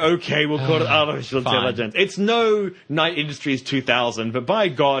better, okay, we'll call it artificial fine. intelligence. It's no Night Industries 2000, but by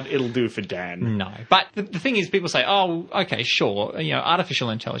God, it'll do for Dan. No. But the thing is, people say, oh, okay, sure, artificial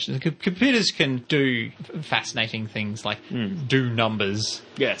intelligence. Computers can do fascinating things like do numbers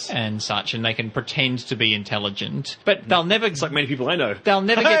Yes. and such, and they can pretend to be intelligent, but they'll never... It's like many people I know. They'll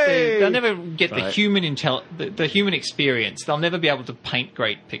never Hey! get the Right. human the human experience. They'll never be able to paint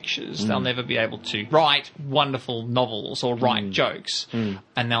great pictures. They'll never be able to write wonderful novels or write jokes,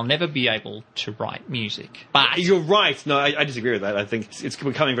 and they'll never be able to write music. But You're right. No, I disagree with that. I think it's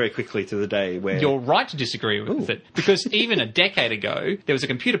coming very quickly to the day where... you're right to disagree with it, because even a decade ago, there was a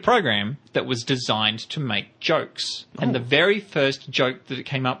computer program that was designed to make jokes. And the very first joke that it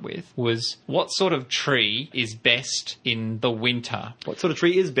came up with was, what sort of tree is best in the winter? What sort of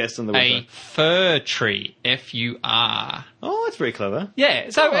tree is best in the winter? A fir tree. F-U-R. Oh, that's very clever. Yeah,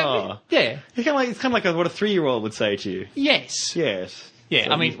 so, Oh. yeah, It's kind of like what a 3-year-old would say to you. yes. Yes. Yeah,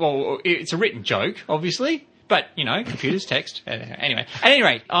 So I mean, well, it's a written joke, obviously, but, computers, text. Anyway, at any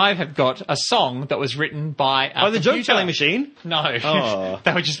rate, I have got a song that was written by a the computer. joke-telling machine? No, Oh.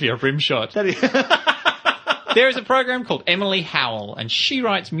 that would just be a rim shot. That is... There is a program called Emily Howell, and she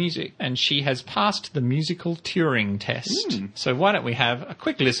writes music, and she has passed the musical Turing test. So why don't we have a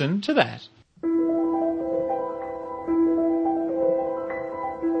quick listen to that?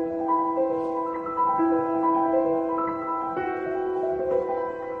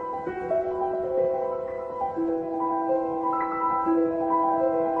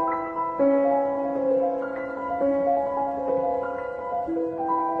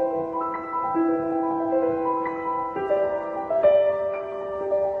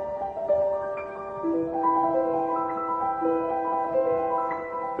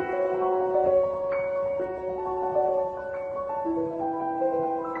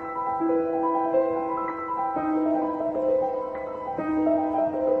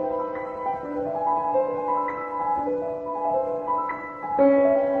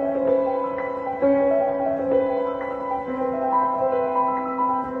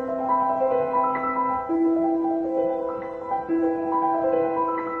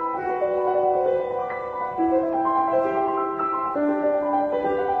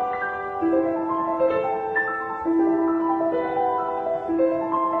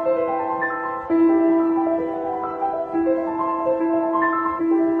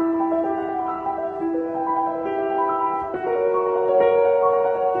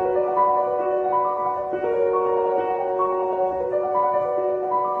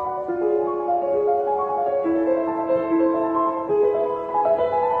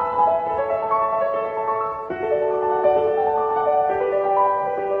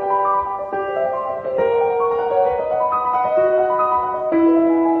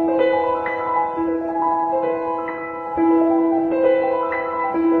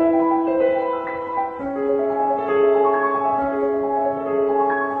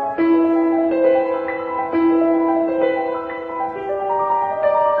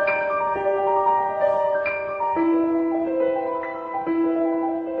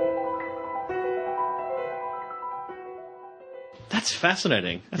 That's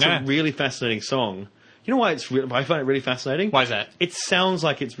fascinating. That's Yeah. a really fascinating song. You know why I find it really fascinating? Why is that? It sounds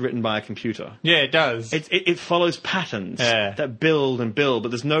like it's written by a computer. Yeah, it does. It follows patterns Yeah. that build and build,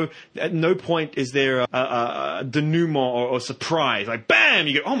 but at no point is there a denouement or surprise. Like, bam,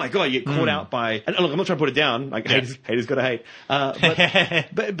 you go, oh my god, you get caught out by, and look, I'm not trying to put it down, like, haters gotta hate.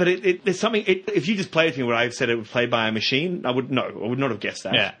 But there's something, if you just played it to me where I said it was played by a machine, I would not have guessed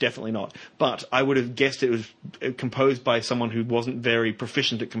that. Yeah. Definitely not. But I would have guessed it was composed by someone who wasn't very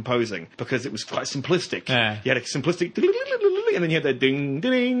proficient at composing, because it was quite simplistic. Yeah. You had a simplistic, and then you had that ding,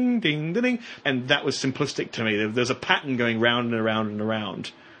 ding, ding, ding, and that was simplistic to me. There's a pattern going round and around and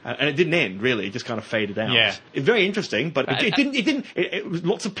around. And it didn't end, really. It just kind of faded out. Yeah. It's very interesting, but it didn't. It was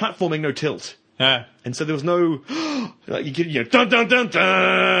lots of platforming, no tilt. Yeah. And so there was no, like, dun, dun, dun,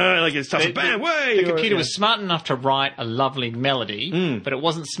 dun, like it starts, bam, way. The computer was smart enough to write a lovely melody, but it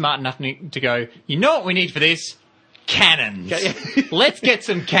wasn't smart enough to go, you know what we need for this? Cannons. Yeah. Let's get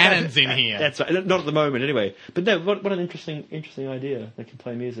some cannons in here. That's right. Not at the moment, anyway. But no, what an interesting idea. They can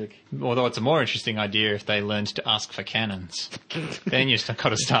play music. Although it's a more interesting idea if they learned to ask for cannons. Then you've got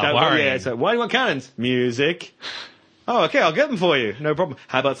to start Yeah, worrying. so why do you want cannons? Music. Oh, okay, I'll get them for you. No problem.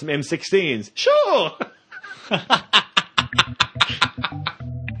 How about some M16s? Sure.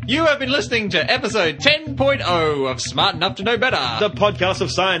 You have been listening to episode 10.0 of Smart Enough to Know Better. The podcast of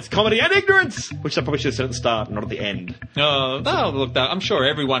science, comedy, and ignorance, which I probably should have said at the start, not at the end. Look, I'm sure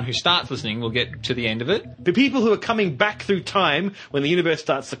everyone who starts listening will get to the end of it. The people who are coming back through time when the universe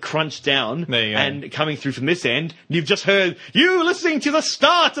starts to crunch down There you go. and coming through from this end, you've just heard you listening to the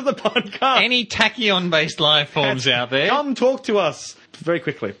start of the podcast. Any tachyon-based life forms out there, Come talk to us very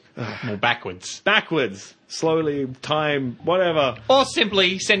quickly. or backwards. Backwards, slowly, time, whatever. Or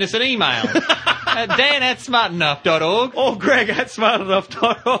simply send us an email at dan@smartenough.org. Or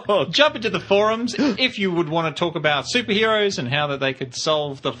greg@smartenough.org. Jump into the forums if you would want to talk about superheroes and how that they could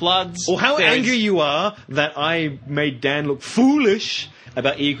solve the floods. Or how There is- angry you are that I made Dan look foolish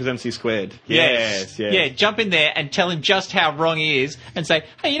about E equals MC squared. Yes. Yeah, jump in there and tell him just how wrong he is and say,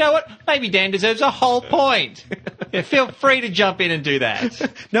 hey, you know what? Maybe Dan deserves a whole point. Yeah, feel free to jump in and do that.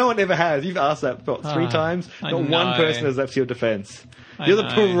 No one ever has. You've asked that, what, 3 times? I Not know. one person has left your defence. I You're the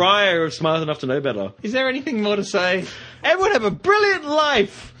know. pariah of Smart Enough to Know Better. Is there anything more to say? Everyone have a brilliant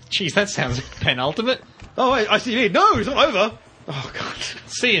life! Jeez, that sounds penultimate. Oh, wait, I see you mean. No, it's not over! Oh, God.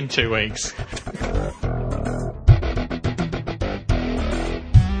 See you in 2 weeks.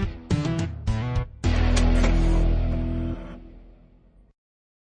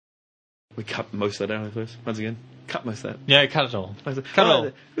 We cut most of that out, I suppose. Once again, cut most of that. Yeah, cut it all. Cut it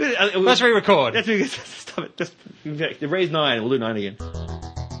all. Let's re-record. Stop it. Just raise 9. We'll do 9 again.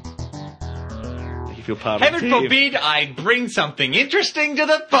 You feel part of Heaven the team. forbid I bring something interesting to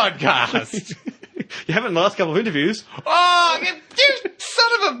the podcast. You haven't in the last couple of interviews. Oh, you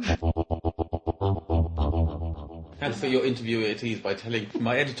son of a... And for your interview at ease by telling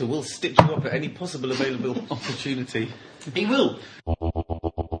my editor will stitch you up at any possible available opportunity. He will.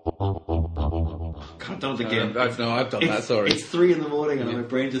 God, done it again. I've done that, sorry. It's 3 in the morning and my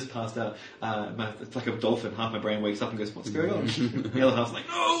brain just passed out. It's like a dolphin. Half my brain wakes up and goes, what's going on? The other half's like,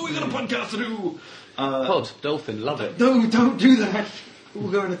 no, we got a podcast to do. Dolphin, love it. No, don't do that.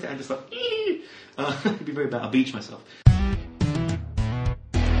 We'll go in and just like, it'd be very bad. I'll beach myself.